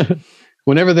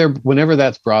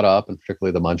that's brought up, and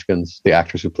particularly the Munchkins, the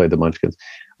actors who played the Munchkins,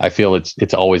 I feel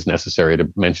it's always necessary to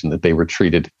mention that they were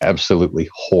treated absolutely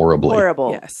horribly.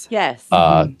 Horrible. Yes.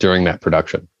 During that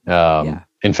production.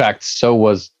 In fact, so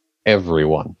was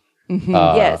everyone. Mm-hmm.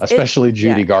 Yes, especially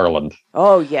Judy Garland.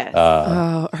 Oh, yes.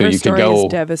 Her story is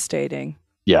devastating.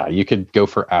 Yeah, you could go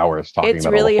for hours talking it's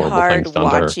about really all the horrible things done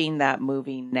watching that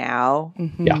movie now.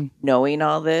 Mm-hmm. Knowing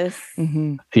all this.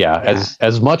 Mm-hmm.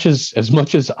 As much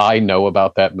as I know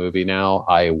about that movie now,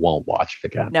 I won't watch it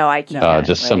again. No, I can't.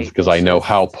 Because I know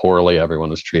how poorly everyone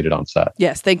was treated on set.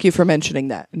 Yes, thank you for mentioning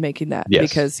that and making that. Yes.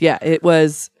 Because it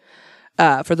was,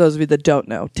 for those of you that don't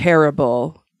know,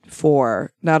 terrible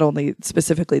for not only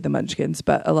specifically the Munchkins,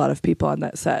 but a lot of people on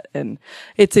that set. And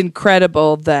it's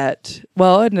incredible that,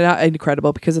 not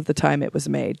incredible because of the time it was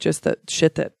made, just the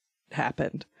shit that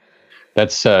happened.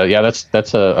 That's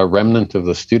a remnant of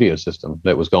the studio system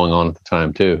that was going on at the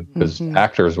time too, because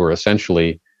actors were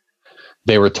essentially,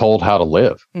 they were told how to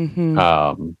live.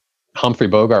 Mm-hmm. Humphrey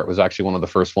Bogart was actually one of the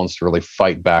first ones to really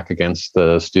fight back against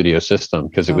the studio system,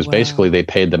 because it was basically they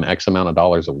paid them X amount of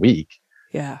dollars a week.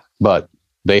 Yeah. But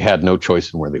they had no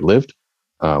choice in where they lived,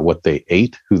 what they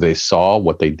ate, who they saw,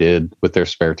 what they did with their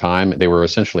spare time. They were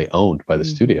essentially owned by the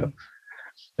studio.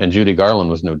 And Judy Garland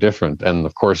was no different. And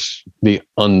of course,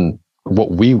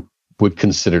 what we would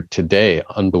consider today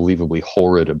unbelievably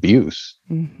horrid abuse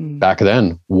back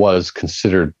then was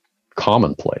considered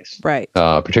commonplace. Right.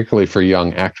 Particularly for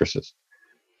young actresses.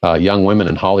 Young women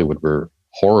in Hollywood were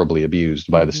horribly abused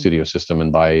by the studio system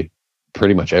and by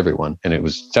pretty much everyone, and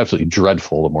it's absolutely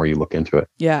dreadful the more you look into it.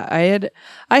 Yeah,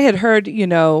 I had heard,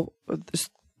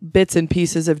 bits and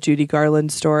pieces of Judy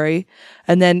Garland's story,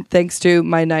 and then thanks to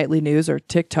my nightly news or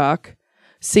TikTok,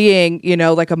 seeing,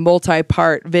 like a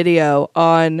multi-part video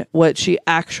on what she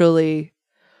actually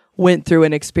went through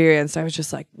and experienced, I was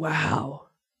just like, wow.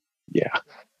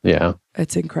 Yeah.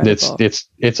 It's incredible.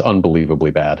 It's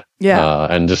unbelievably bad. Yeah.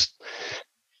 And just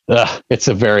it's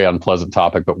a very unpleasant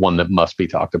topic, but one that must be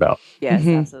talked about. Yes,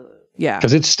 absolutely. Yeah.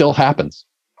 Because it still happens.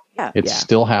 Yeah. It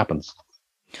still happens.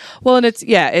 Well, and it's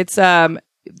and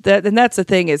that's the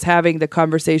thing, is having the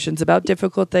conversations about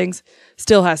difficult things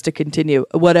still has to continue,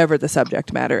 whatever the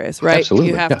subject matter is, right? Absolutely.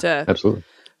 You have to absolutely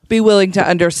be willing to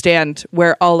understand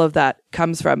where all of that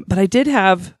comes from. But I did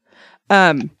have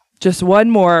just one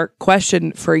more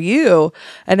question for you,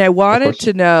 and I wanted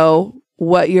to know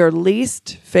what your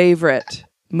least favorite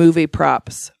movie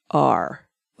props are.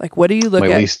 Like, what do you look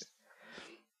at?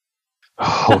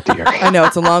 Oh dear. I know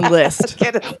it's a long list.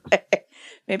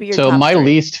 Maybe your so top my 3.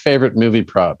 least favorite movie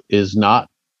prop is not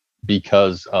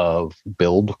because of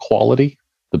build quality.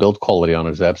 The build quality on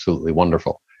it is absolutely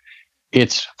wonderful.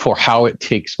 It's for how it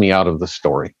takes me out of the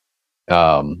story.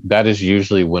 That is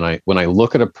usually when I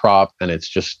look at a prop and it's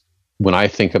just, when I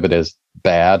think of it as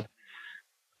bad,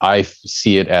 I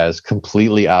see it as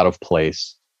completely out of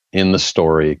place in the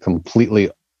story.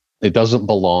 It doesn't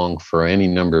belong for any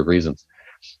number of reasons.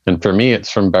 And for me,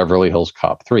 it's from Beverly Hills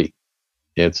Cop 3.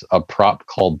 It's a prop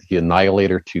called the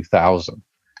Annihilator 2000.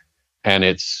 And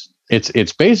it's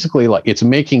it's basically like it's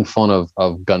making fun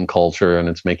of gun culture, and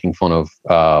it's making fun of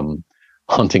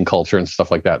hunting culture and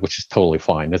stuff like that, which is totally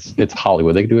fine. It's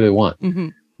Hollywood; they can do what they want. Mm-hmm.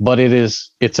 But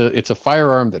it's a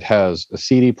firearm that has a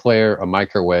CD player, a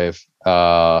microwave,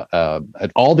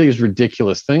 and all these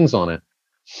ridiculous things on it,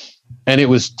 and it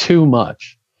was too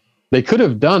much. They could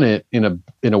have done it in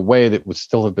a way that would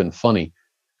still have been funny,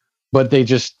 but they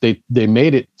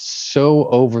made it so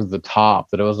over the top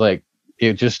that I was like,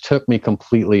 it just took me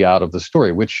completely out of the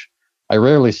story. Which I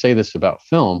rarely say this about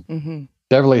film. Mm-hmm.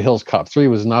 Beverly Hills Cop 3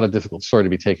 was not a difficult story to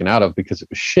be taken out of because it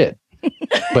was shit.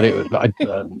 But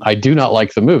I do not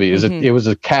like the movie. It was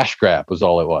a cash grab, was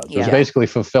all it was. It was basically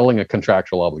fulfilling a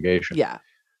contractual obligation. Yeah.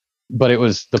 But it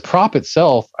was the prop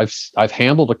itself. I've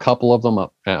handled a couple of them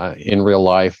in real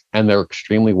life, and they're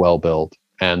extremely well built,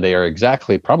 and they are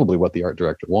exactly probably what the art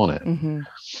director wanted. Mm-hmm.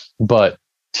 But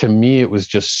to me, it was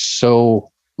just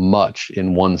so much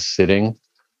in one sitting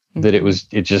that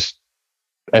it just,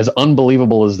 as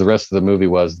unbelievable as the rest of the movie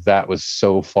was, that was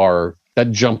so far,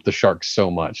 that jumped the shark so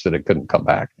much that it couldn't come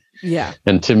back. Yeah.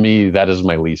 And to me, that is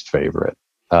my least favorite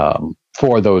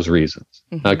for those reasons.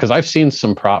 Because I've seen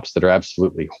some props that are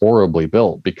absolutely horribly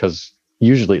built, because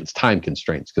usually it's time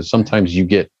constraints, because sometimes you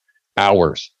get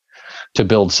hours to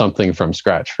build something from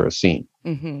scratch for a scene.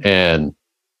 Mm-hmm. And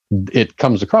it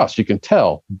comes across, you can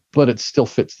tell, but it still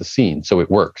fits the scene. So it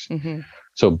works. Mm-hmm.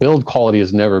 So build quality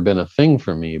has never been a thing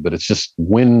for me, but it's just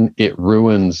when it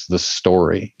ruins the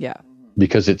story. Yeah.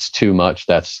 Because it's too much.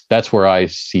 That's where I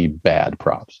see bad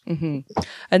props. Mm-hmm.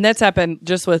 And that's happened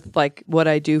just with like what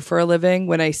I do for a living.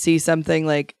 When I see something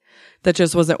like that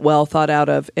just wasn't well thought out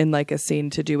of in like a scene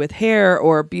to do with hair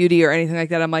or beauty or anything like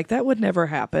that, I'm like, that would never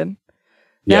happen.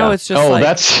 Yeah. Now it's just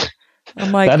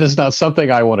I'm like, that is not something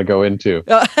I want to go into.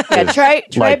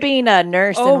 Try being a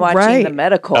nurse and watching the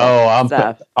medical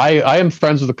stuff. I am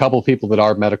friends with a couple of people that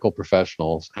are medical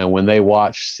professionals, and when they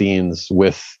watch scenes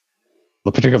with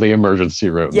particularly emergency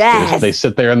rooms, they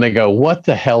sit there and they go, "What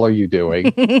the hell are you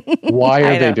doing? Why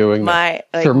are they doing that?"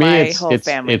 For me,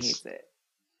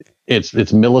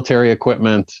 it's military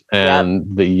equipment,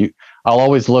 and I'll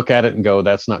always look at it and go,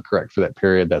 "That's not correct for that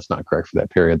period. That's not correct for that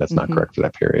period. That's not correct for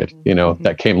that period." You know,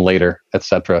 that came later,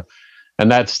 etc.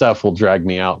 And that stuff will drag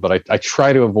me out. But I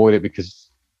try to avoid it because,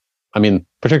 I mean,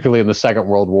 particularly in the Second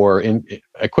World War,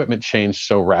 equipment changed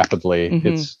so rapidly.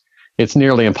 Mm-hmm. It's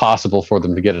nearly impossible for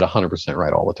them to get it 100%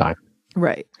 right all the time.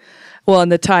 Right. Well,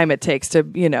 and the time it takes to,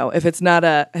 if it's not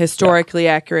a historically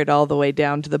accurate all the way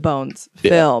down to the bones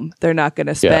film, they're not going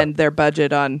to spend their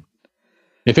budget on.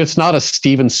 If it's not a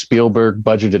Steven Spielberg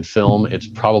budgeted film, it's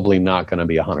probably not going to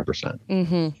be 100%.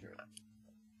 Mm-hmm.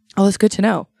 Oh, that's good to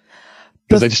know.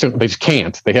 Because they just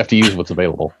can't. They have to use what's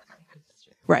available.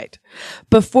 Right.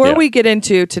 Before we get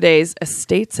into today's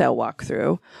estate sale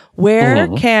walkthrough, where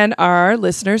can our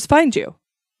listeners find you?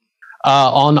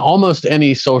 On almost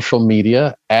any social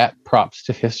media at Props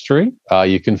to History.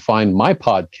 You can find my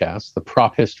podcast, the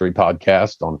Prop History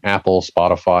Podcast, on Apple,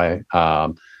 Spotify,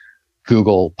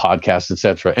 Google Podcasts,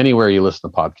 etc. Anywhere you listen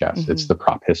to podcasts, it's the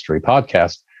Prop History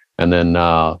Podcast. And then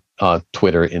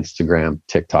Twitter, Instagram,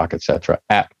 TikTok, etc.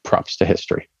 at Props to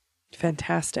History.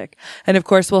 Fantastic. And of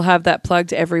course, we'll have that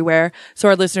plugged everywhere so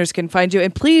our listeners can find you.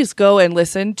 And please go and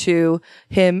listen to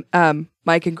him,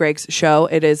 Mike and Greg's show.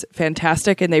 It is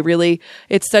fantastic. And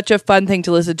it's such a fun thing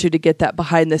to listen to get that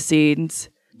behind the scenes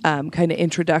kind of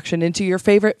introduction into your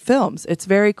favorite films. It's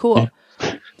very cool.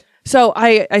 Yeah. So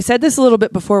I said this a little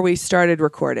bit before we started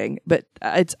recording, but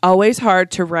it's always hard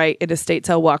to write an estate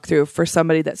sale walkthrough for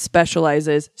somebody that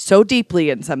specializes so deeply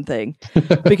in something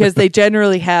because they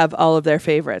generally have all of their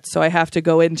favorites. So I have to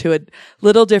go into a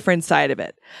little different side of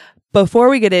it. Before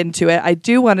we get into it, I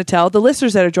do want to tell the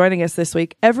listeners that are joining us this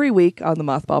week, every week on the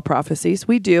Mothball Prophecies,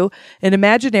 we do an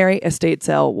imaginary estate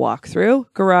sale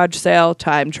walkthrough, garage sale,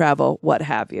 time travel, what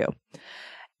have you.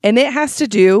 And it has to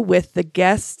do with the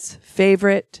guest's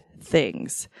favorite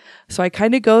things. So I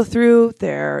kind of go through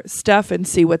their stuff and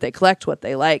see what they collect, what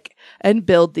they like, and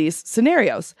build these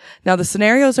scenarios. Now, the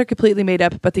scenarios are completely made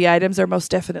up, but the items are most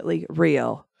definitely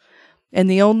real. And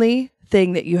the only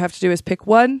thing that you have to do is pick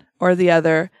one or the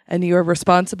other, and you are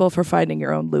responsible for finding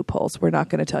your own loopholes. We're not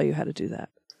going to tell you how to do that.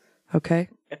 Okay?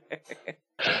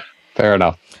 Fair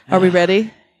enough. Are we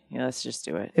ready? Yeah, let's just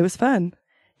do it. It was fun.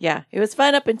 Yeah, it was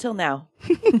fun up until now.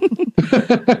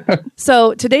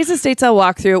 So today's estate sale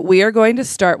walkthrough, we are going to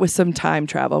start with some time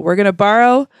travel. We're going to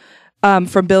borrow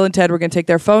from Bill and Ted. We're going to take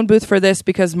their phone booth for this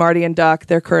because Marty and Doc,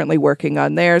 they're currently working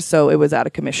on theirs, so it was out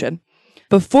of commission.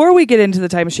 Before we get into the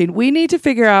time machine, we need to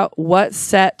figure out what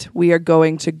set we are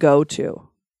going to go to.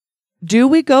 Do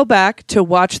we go back to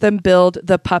watch them build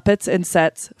the puppets and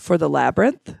sets for the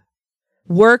labyrinth?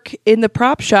 work in the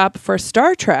prop shop for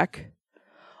Star Trek,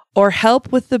 or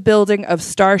help with the building of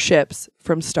starships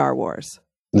from Star Wars?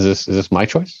 Is this my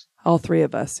choice? All three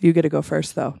of us. You get to go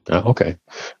first, though. Okay.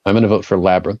 I'm going to vote for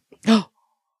Labyrinth.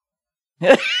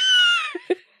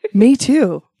 Me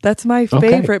too. That's my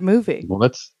favorite movie. Well,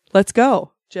 let's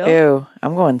go. Jill? Ew,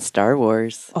 I'm going Star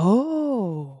Wars.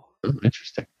 Oh.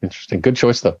 Interesting. Good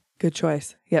choice, though. Good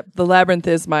choice. Yep. The Labyrinth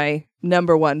is my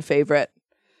number one favorite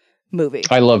movie.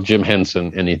 I love Jim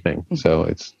Henson, anything. So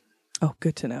it's... Oh,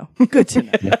 good to know. Good to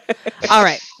know. All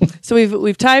right. So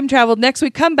we've time traveled. Next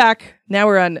we come back. Now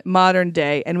we're on modern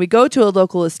day and we go to a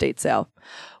local estate sale.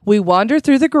 We wander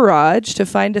through the garage to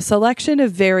find a selection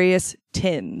of various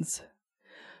tins.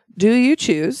 Do you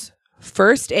choose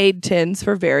first aid tins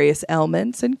for various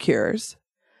ailments and cures,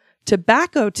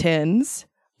 tobacco tins,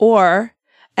 or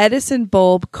Edison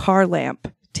bulb car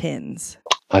lamp tins?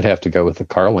 I'd have to go with the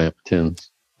car lamp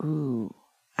tins. Ooh.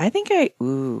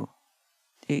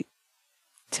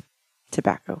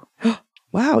 Tobacco.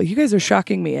 Wow, you guys are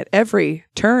shocking me at every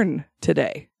turn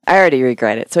today. I already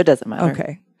regret it, so it doesn't matter.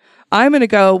 Okay. I'm going to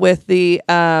go with the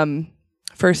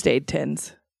first aid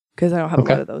tins because I don't have a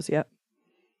lot of those yet.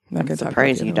 I'm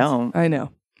surprised you don't. I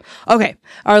know. Okay.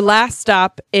 Our last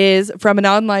stop is from an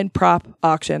online prop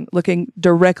auction looking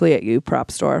directly at you, Prop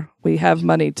Store. We have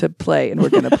money to play and we're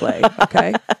going to play.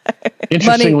 Okay.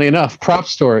 Interestingly enough, Prop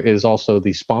Store is also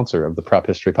the sponsor of the Prop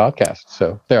History Podcast.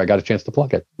 So there, I got a chance to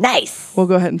plug it. Nice. We'll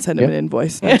go ahead and send him an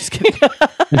invoice. No, I'm just kidding.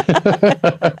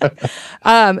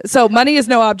 So money is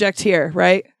no object here,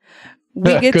 right?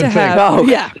 We get to have,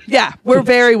 yeah, we're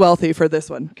very wealthy for this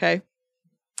one. Okay.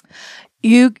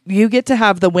 You get to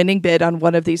have the winning bid on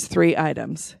one of these three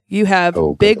items. You have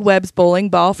Big Web's bowling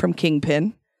ball from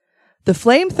Kingpin, the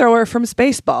flamethrower from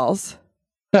Spaceballs,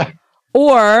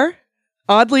 or,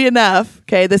 oddly enough,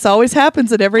 okay, this always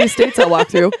happens at every estate sale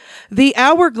walkthrough, the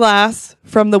hourglass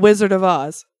from The Wizard of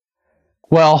Oz.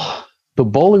 Well, the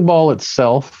bowling ball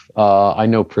itself, I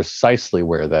know precisely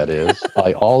where that is.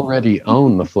 I already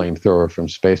own the flamethrower from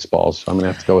Spaceballs, so I'm going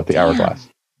to have to go with the hourglass.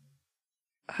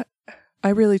 I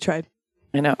really tried.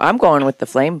 I know. I'm going with the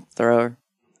flamethrower.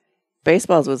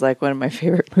 Spaceballs was like one of my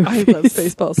favorite movies. I love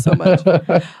Spaceballs so much.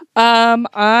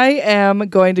 I am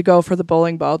going to go for the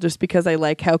bowling ball just because I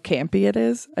like how campy it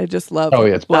is. I just love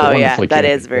it. It's wonderfully that campy.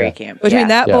 is very campy. Between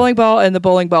that bowling ball and the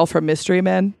bowling ball from Mystery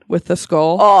Men with the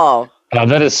skull. Oh.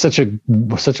 That is such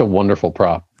a wonderful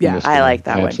prop. Yeah, I like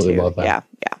that one too. Love that. Yeah.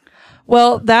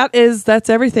 Well, that's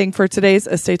everything for today's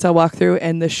estate sale walkthrough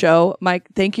and the show. Mike,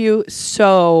 thank you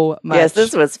so much. Yes,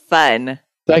 this was fun.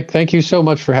 Thank you so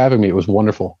much for having me. It was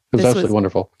wonderful. It was absolutely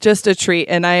wonderful. Just a treat.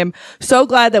 And I am so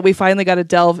glad that we finally got to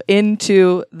delve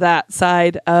into that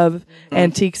side of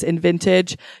antiques and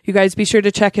vintage. You guys be sure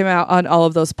to check him out on all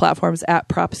of those platforms at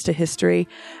Props to History.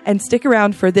 And stick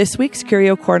around for this week's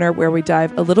Curio Corner where we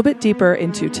dive a little bit deeper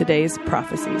into today's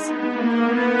prophecies.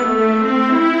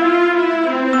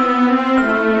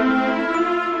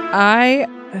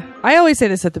 I always say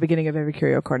this at the beginning of every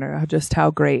Curio Corner, just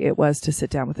how great it was to sit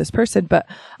down with this person. But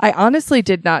I honestly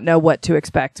did not know what to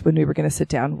expect when we were going to sit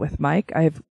down with Mike.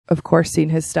 I've, of course, seen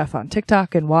his stuff on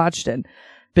TikTok and watched and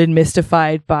been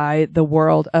mystified by the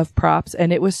world of props.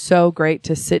 And it was so great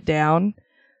to sit down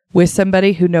with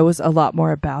somebody who knows a lot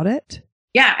more about it.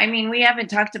 Yeah, I mean, we haven't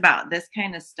talked about this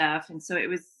kind of stuff. And so it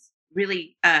was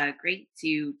really great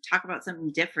to talk about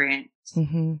something different.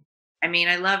 Mm-hmm. I mean,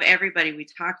 I love everybody we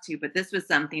talked to, but this was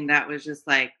something that was just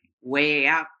like way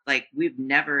out. Like we've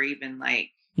never even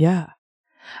like. Yeah.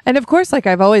 And of course, like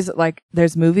I've always like,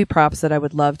 there's movie props that I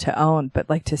would love to own, but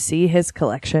like to see his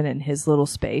collection in his little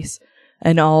space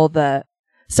and all the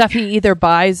stuff he either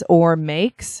buys or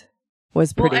makes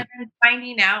was pretty. Well, and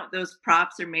finding out those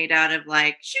props are made out of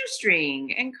like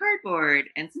shoestring and cardboard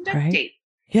and some duct tape.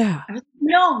 Yeah. I was,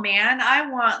 no, man, I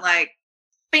want like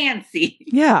fancy.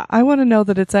 Yeah, I want to know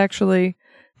that it's actually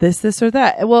this, or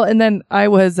that. Well, and then I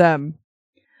was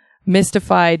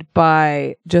mystified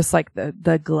by just like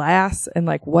the glass and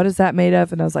like, what is that made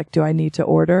of? And I was like, do I need to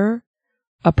order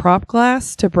a prop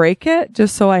glass to break it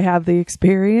just so I have the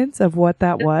experience of what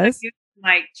that was? You can,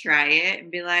 like try it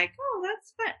and be like, oh,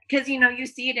 that's fun. Because, you know, you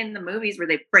see it in the movies where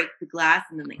they break the glass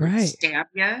and then they like, stab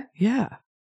you. Yeah.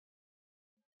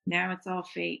 Now it's all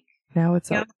fake. Now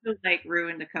it's also like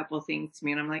ruined a couple things to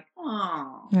me, and I'm like,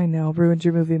 oh, I know, ruined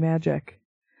your movie magic.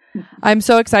 I'm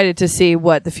so excited to see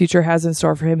what the future has in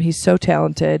store for him. He's so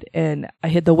talented, and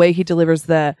the way he delivers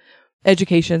the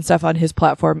education stuff on his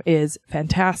platform is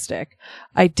fantastic.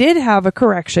 I did have a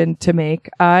correction to make.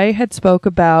 I had spoke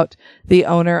about the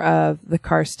owner of the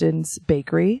Karsten's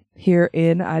Bakery here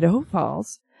in Idaho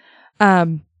Falls.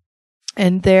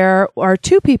 And there are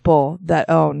two people that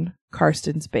own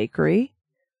Karsten's Bakery.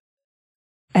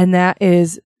 And that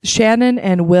is Shannon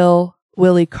and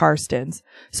Willie Karstens.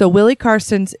 So Willie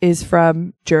Karstens is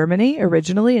from Germany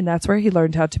originally, and that's where he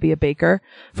learned how to be a baker.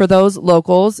 For those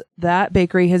locals, that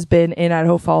bakery has been in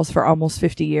Idaho Falls for almost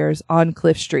 50 years on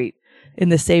Cliff Street in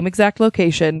the same exact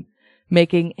location,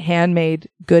 making handmade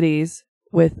goodies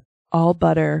with all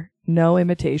butter, no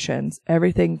imitations,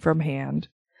 everything from hand.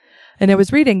 And I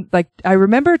was reading, like, I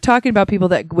remember talking about people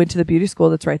that went to the beauty school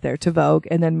that's right there, to Vogue.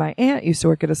 And then my aunt used to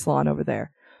work at a salon over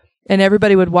there. And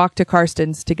everybody would walk to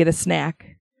Karsten's to get a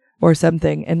snack or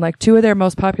something. And like two of their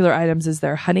most popular items is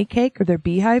their honey cake or their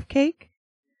beehive cake,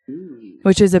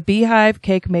 which is a beehive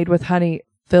cake made with honey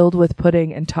filled with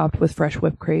pudding and topped with fresh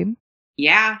whipped cream.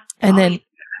 Yeah. And then,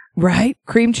 right,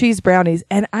 cream cheese brownies.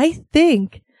 And I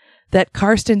think that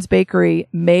Karsten's Bakery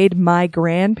made my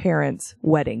grandparents'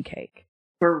 wedding cake.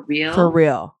 For real? For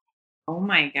real. Oh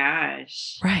my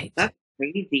gosh. Right. That's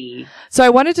crazy. So I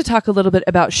wanted to talk a little bit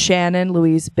about Shannon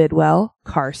Louise Bidwell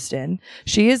Karsten.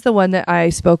 She is the one that I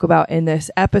spoke about in this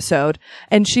episode.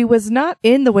 And she was not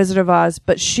in The Wizard of Oz,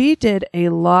 but she did a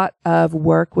lot of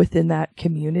work within that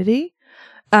community.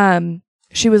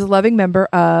 She was a loving member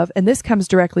of, and this comes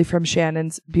directly from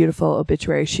Shannon's beautiful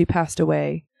obituary. She passed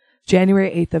away January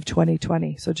 8th of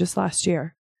 2020. So just last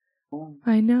year. Oh.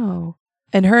 I know.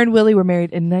 And her and Willie were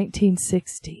married in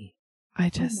 1960.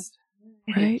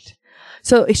 Right?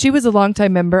 So she was a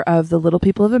longtime member of the Little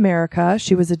People of America.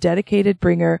 She was a dedicated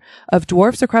bringer of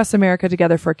dwarfs across America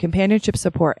together for companionship,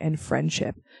 support, and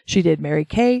friendship. She did Mary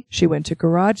Kay. She went to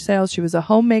garage sales. She was a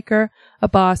homemaker, a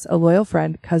boss, a loyal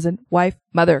friend, cousin, wife,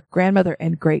 mother, grandmother,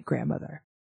 and great-grandmother.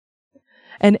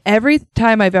 And every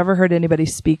time I've ever heard anybody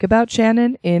speak about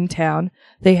Shannon in town,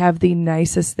 they have the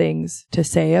nicest things to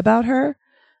say about her.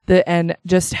 And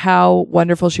just how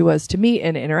wonderful she was to meet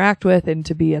and interact with and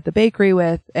to be at the bakery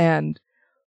with. And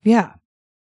yeah,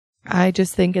 I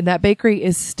just think, and that bakery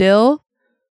is still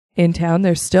in town.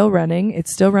 They're still running.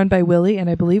 It's still run by Willie. And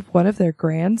I believe one of their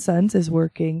grandsons is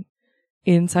working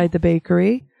inside the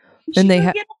bakery. And they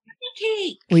have,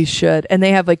 we should. And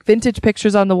they have like vintage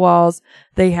pictures on the walls.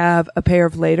 They have a pair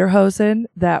of lederhosen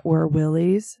that were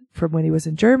Willie's from when he was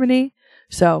in Germany.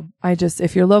 So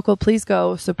if you're local, please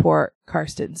go support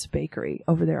Karsten's Bakery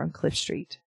over there on Cliff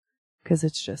Street. Cause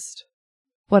it's just,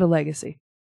 what a legacy.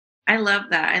 I love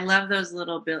that. I love those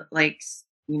little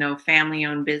family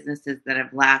owned businesses that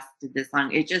have lasted this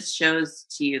long. It just shows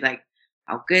to you like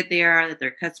how good they are, that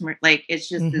their customer, like it's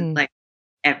just like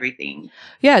everything.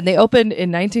 Yeah. And they opened in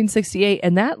 1968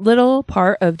 and that little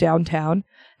part of downtown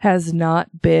has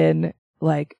not been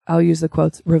like, I'll use the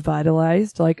quotes,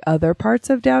 revitalized like other parts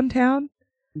of downtown.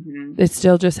 Mm-hmm. It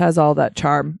still just has all that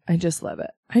charm. I just love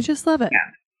it. Yeah.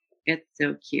 It's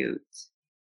so cute.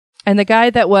 And the guy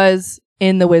that was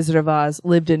in The Wizard of Oz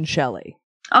lived in Shelley.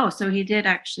 Oh, so he did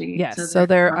actually. Yes. So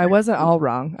there, I wasn't all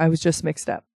wrong. I was just mixed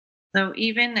up. So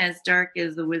even as dark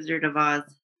as The Wizard of Oz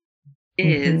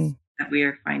is, that we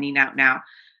are finding out now,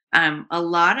 a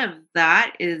lot of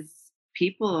that is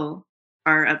people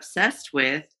are obsessed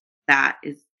with. That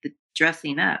is the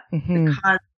dressing up,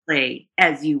 the cosplay,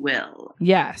 as you will.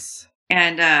 Yes.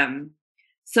 And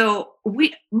so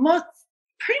pretty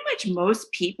much most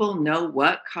people know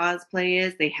what cosplay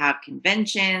is. They have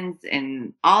conventions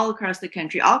and all across the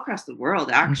country, all across the world,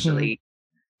 actually.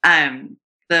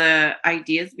 The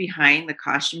ideas behind the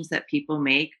costumes that people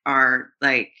make are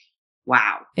like,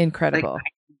 wow. Incredible.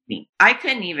 Like, I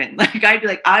couldn't even, like, I'd be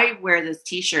like, I wear this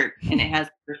t-shirt and it has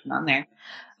a person on there.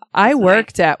 I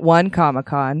worked at one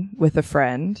Comic-Con with a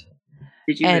friend.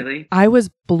 Did you really? I was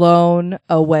blown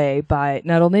away by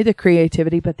not only the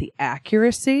creativity, but the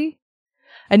accuracy.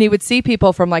 And you would see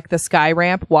people from like the Sky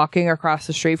Ramp walking across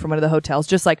the street from one of the hotels,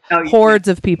 just like hordes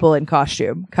of people in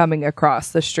costume coming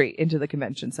across the street into the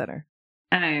convention center.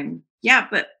 Yeah,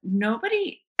 but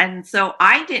nobody. And so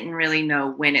I didn't really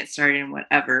know when it started and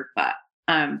whatever, but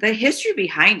the history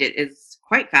behind it is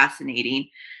quite fascinating.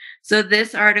 So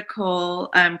this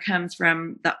article comes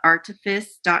from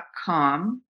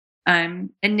theartifice.com.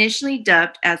 Initially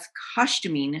dubbed as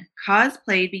costuming,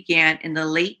 cosplay began in the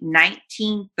late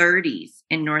 1930s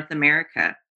in North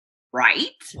America.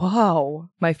 Right? Wow.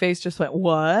 My face just went,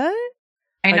 what?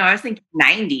 I know. I was thinking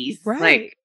 90s. Right.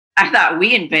 Like, I thought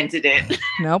we invented it.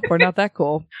 Nope, we're not that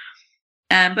cool.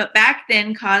 But back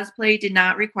then, cosplay did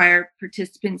not require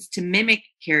participants to mimic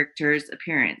characters'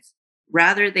 appearance.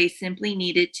 Rather, they simply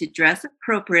needed to dress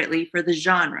appropriately for the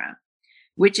genre,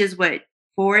 which is what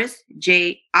Forrest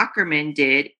J. Ackerman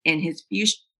did in his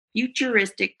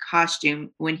futuristic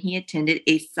costume when he attended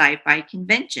a sci-fi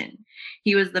convention.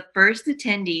 He was the first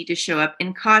attendee to show up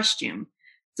in costume.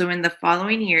 So in the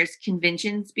following years,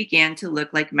 conventions began to look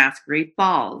like masquerade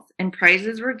balls, and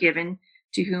prizes were given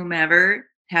to whomever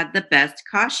had the best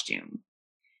costume.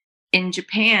 In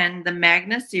Japan, the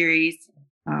Magna series,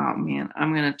 oh man,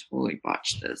 I'm going to totally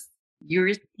botch this.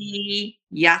 Yursi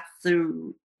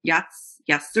Yatsura.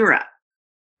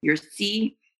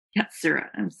 Yursi Yatsura.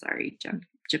 I'm sorry,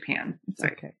 Japan. I'm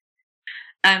sorry. Okay.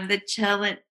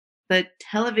 The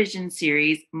television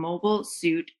series Mobile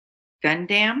Suit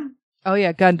Gundam. Oh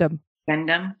yeah, Gundam.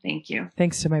 Gundam, thank you.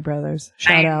 Thanks to my brothers.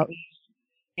 Shout out.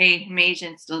 Hey, I'm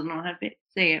Asian, still don't know how to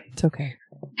say it. It's okay.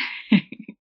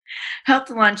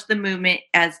 Helped launch the movement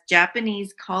as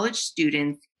Japanese college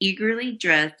students eagerly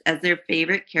dressed as their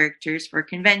favorite characters for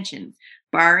conventions.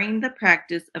 Barring the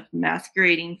practice of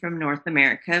masquerading from North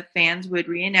America, fans would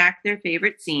reenact their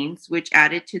favorite scenes, which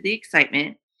added to the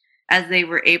excitement as they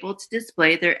were able to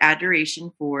display their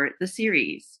adoration for the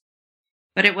series.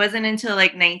 But it wasn't until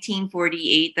like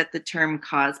 1948 that the term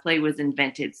cosplay was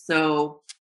invented. So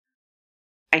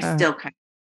I still kind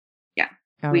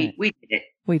of, we did it.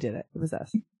 We did it. It was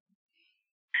us.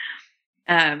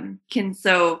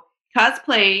 So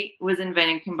cosplay was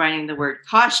invented combining the word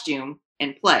costume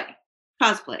and play.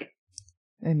 Cosplay.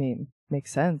 I mean,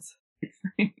 makes sense.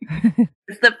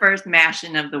 It's the first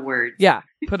mashing of the words. Yeah.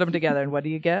 Put them together and what do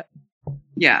you get?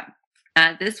 Yeah.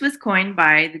 This was coined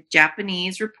by the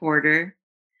Japanese reporter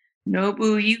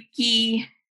Nobuyuki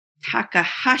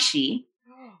Takahashi.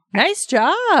 Nice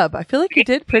job. I feel like you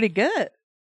did pretty good.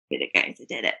 Did it, guys. I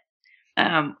did it.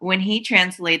 When he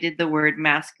translated the word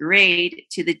masquerade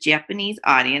to the Japanese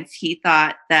audience, he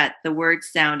thought that the word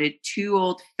sounded too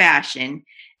old-fashioned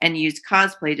and used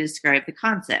cosplay to describe the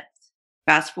concept.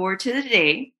 Fast forward to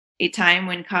today, a time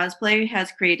when cosplay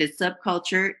has created a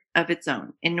subculture of its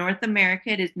own. In North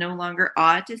America, it is no longer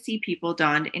odd to see people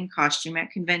donned in costume at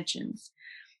conventions.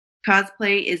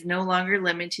 Cosplay is no longer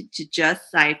limited to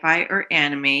just sci-fi or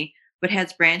anime, but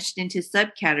has branched into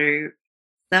subcategories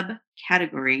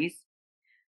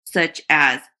such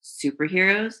as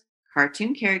superheroes,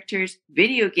 cartoon characters,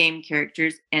 video game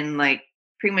characters, and like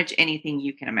pretty much anything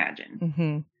you can imagine.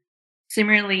 Mm-hmm.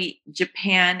 Similarly,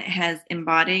 Japan has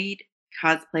embodied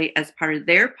cosplay as part of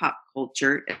their pop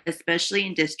culture, especially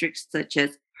in districts such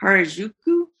as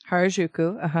Harajuku.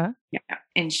 Yeah.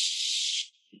 And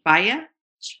Shibuya.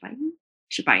 It's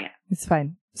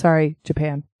fine. Sorry,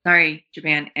 Japan. Sorry,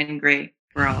 Japan and Gray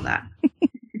for all that.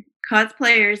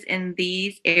 Cosplayers in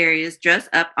these areas dress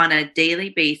up on a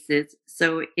daily basis,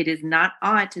 so it is not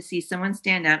odd to see someone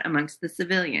stand out amongst the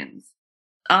civilians.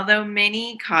 Although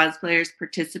many cosplayers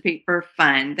participate for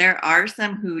fun, there are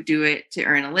some who do it to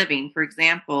earn a living. For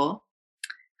example,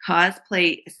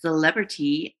 cosplay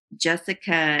celebrity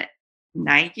Jessica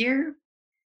Niger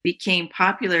became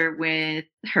popular with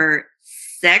her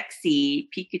sexy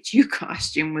Pikachu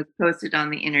costume was posted on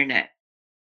the internet.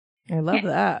 I love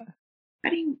that.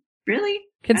 Really?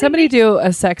 Can somebody do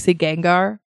a sexy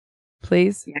Gengar,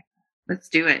 please? Yeah, let's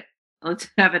do it. Let's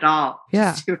have it all.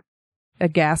 Yeah.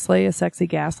 A sexy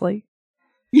Ghastly.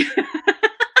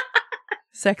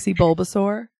 Sexy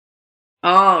Bulbasaur.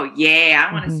 Oh, yeah.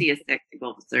 I want to see a sexy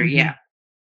Bulbasaur. Mm-hmm. Yeah.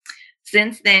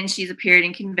 Since then, she's appeared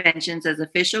in conventions as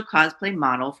official cosplay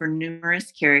model for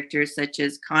numerous characters such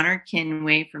as Connor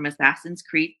Kenway from Assassin's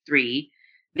Creed 3,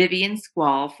 Vivian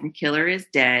Squall from Killer is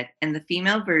Dead, and the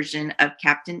female version of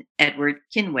Captain Edward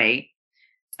Kenway,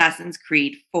 Assassin's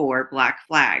Creed 4 Black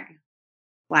Flag.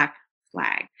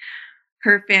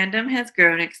 Her fandom has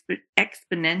grown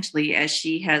exponentially as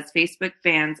she has Facebook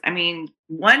fans. I mean,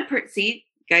 see,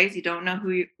 guys, you don't know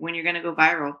when you're going to go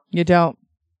viral. You don't.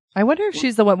 I wonder if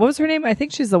she's the one. What was her name? I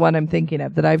think she's the one I'm thinking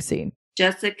of that I've seen.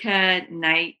 Jessica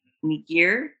Niger,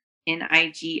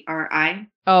 Nigri.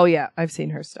 Oh, yeah. I've seen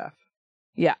her stuff.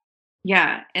 Yeah.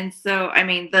 Yeah. And so, I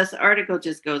mean, this article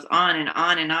just goes on and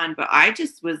on and on, but I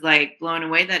just was like blown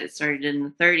away that it started in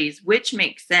the 30s, which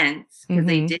makes sense because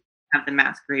they did have the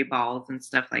masquerade balls and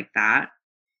stuff like that.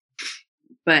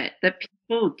 But the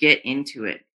people get into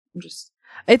it.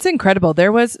 It's incredible.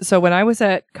 So when I was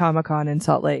at Comic-Con in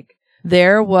Salt Lake,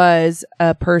 there was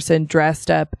a person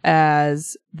dressed up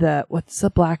as what's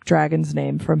the black dragon's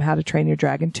name from How to Train Your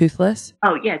Dragon? Toothless?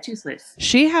 Oh, yeah, Toothless.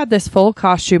 She had this full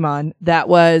costume on that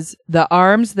was the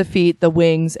arms, the feet, the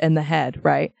wings, and the head,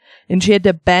 right? And she had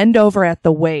to bend over at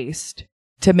the waist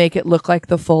to make it look like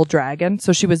the full dragon.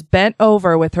 So she was bent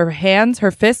over with her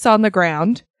fists on the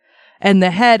ground, and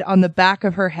the head on the back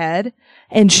of her head.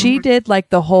 And she did like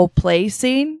the whole play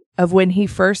scene of when he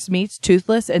first meets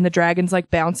Toothless and the dragon's like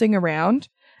bouncing around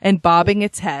and bobbing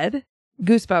its head.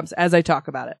 goosebumps as I talk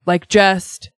about it. Like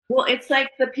just. Well, it's like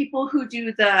the people who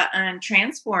do the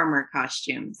Transformer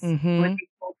costumes. Mm-hmm. When they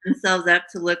pull themselves up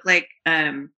to look like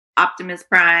Optimus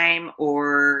Prime,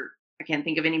 or I can't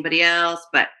think of anybody else,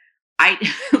 but I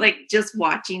like just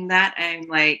watching that. I'm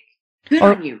like, good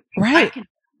on you. Right. I can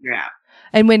figure out.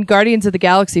 And when Guardians of the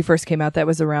Galaxy first came out, that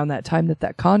was around that time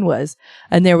that con was.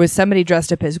 And there was somebody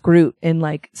dressed up as Groot in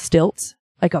like stilts,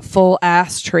 like a full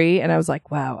ass tree. And I was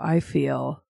like, wow, I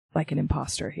feel like an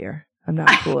imposter here. I'm not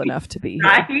cool enough to be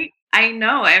here. I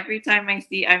know. Every time I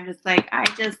see, I'm just like,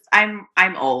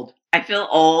 I'm old. I feel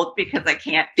old because I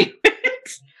can't do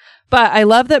it. But I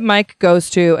love that Mike goes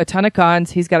to a ton of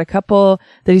cons. He's got a couple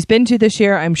that he's been to this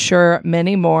year. I'm sure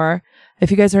many more.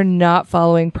 If you guys are not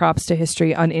following Props to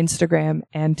History on Instagram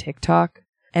and TikTok,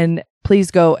 and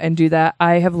please go and do that.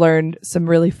 I have learned some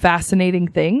really fascinating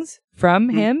things from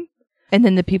him. And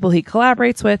then the people he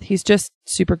collaborates with, he's just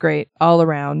super great all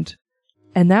around.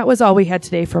 And that was all we had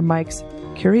today from Mike's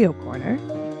Curio Corner.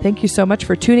 Thank you so much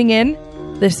for tuning in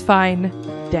this fine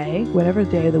day, whatever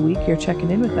day of the week you're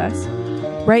checking in with us.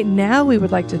 Right now, we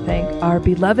would like to thank our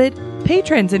beloved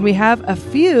patrons, and we have a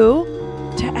few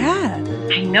to add.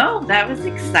 I know. That was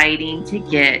exciting to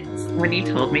get. When you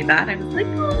told me that, I was like,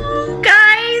 oh,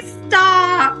 guys,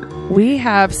 stop. We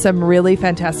have some really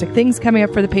fantastic things coming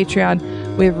up for the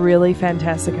Patreon. We have a really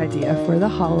fantastic idea for the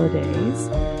holidays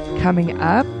coming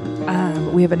up.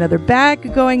 We have another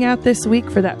bag going out this week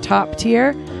for that top tier,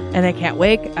 and I can't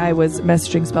wait. I was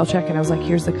messaging Spellcheck, and I was like,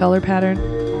 here's the color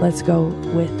pattern. Let's go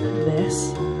with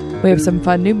this. We have some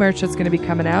fun new merch that's going to be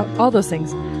coming out. All those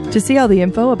things. To see all the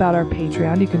info about our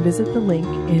Patreon, you can visit the link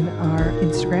in our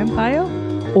Instagram bio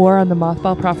or on the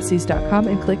mothballprophecies.com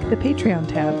and click the Patreon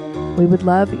tab. We would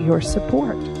love your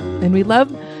support. And we love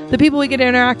the people we get to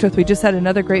interact with. We just had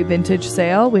another great vintage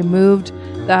sale. We moved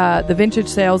the vintage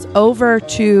sales over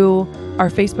to our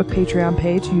Facebook Patreon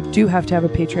page. You do have to have a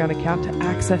Patreon account to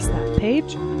access that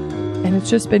page. And it's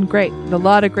just been great. A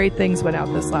lot of great things went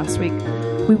out this last week.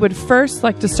 We would first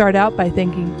like to start out by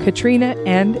thanking Katrina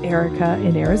and Erica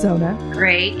in Arizona,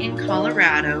 Gray in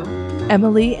Colorado,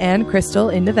 Emily and Crystal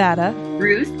in Nevada,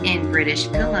 Ruth in British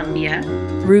Columbia,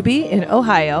 Ruby in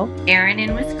Ohio, Aaron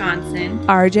in Wisconsin,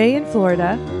 RJ in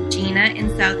Florida, Gina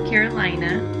in South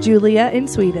Carolina, Julia in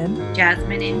Sweden,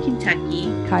 Jasmine in Kentucky,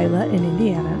 Kyla in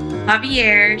Indiana,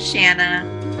 Javier, Shanna,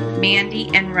 Mandy,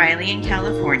 and Riley in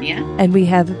California. And we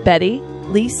have Betty,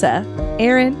 Lisa,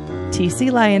 Aaron,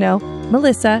 TC Lionel,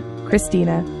 Melissa,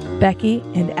 Christina, Becky,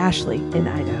 and Ashley in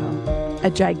Idaho. A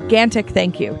gigantic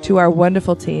thank you to our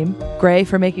wonderful team, Gray,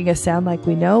 for making us sound like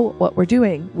we know what we're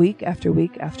doing week after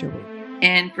week after week.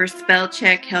 And for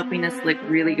Spellcheck, helping us look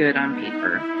really good on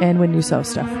paper. And when you sew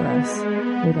stuff for us.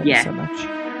 We love you so much.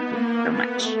 So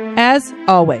much. As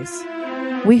always,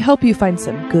 we hope you find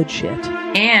some good shit.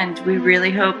 And we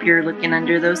really hope you're looking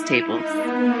under those tables.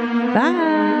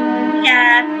 Bye.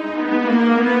 Yeah.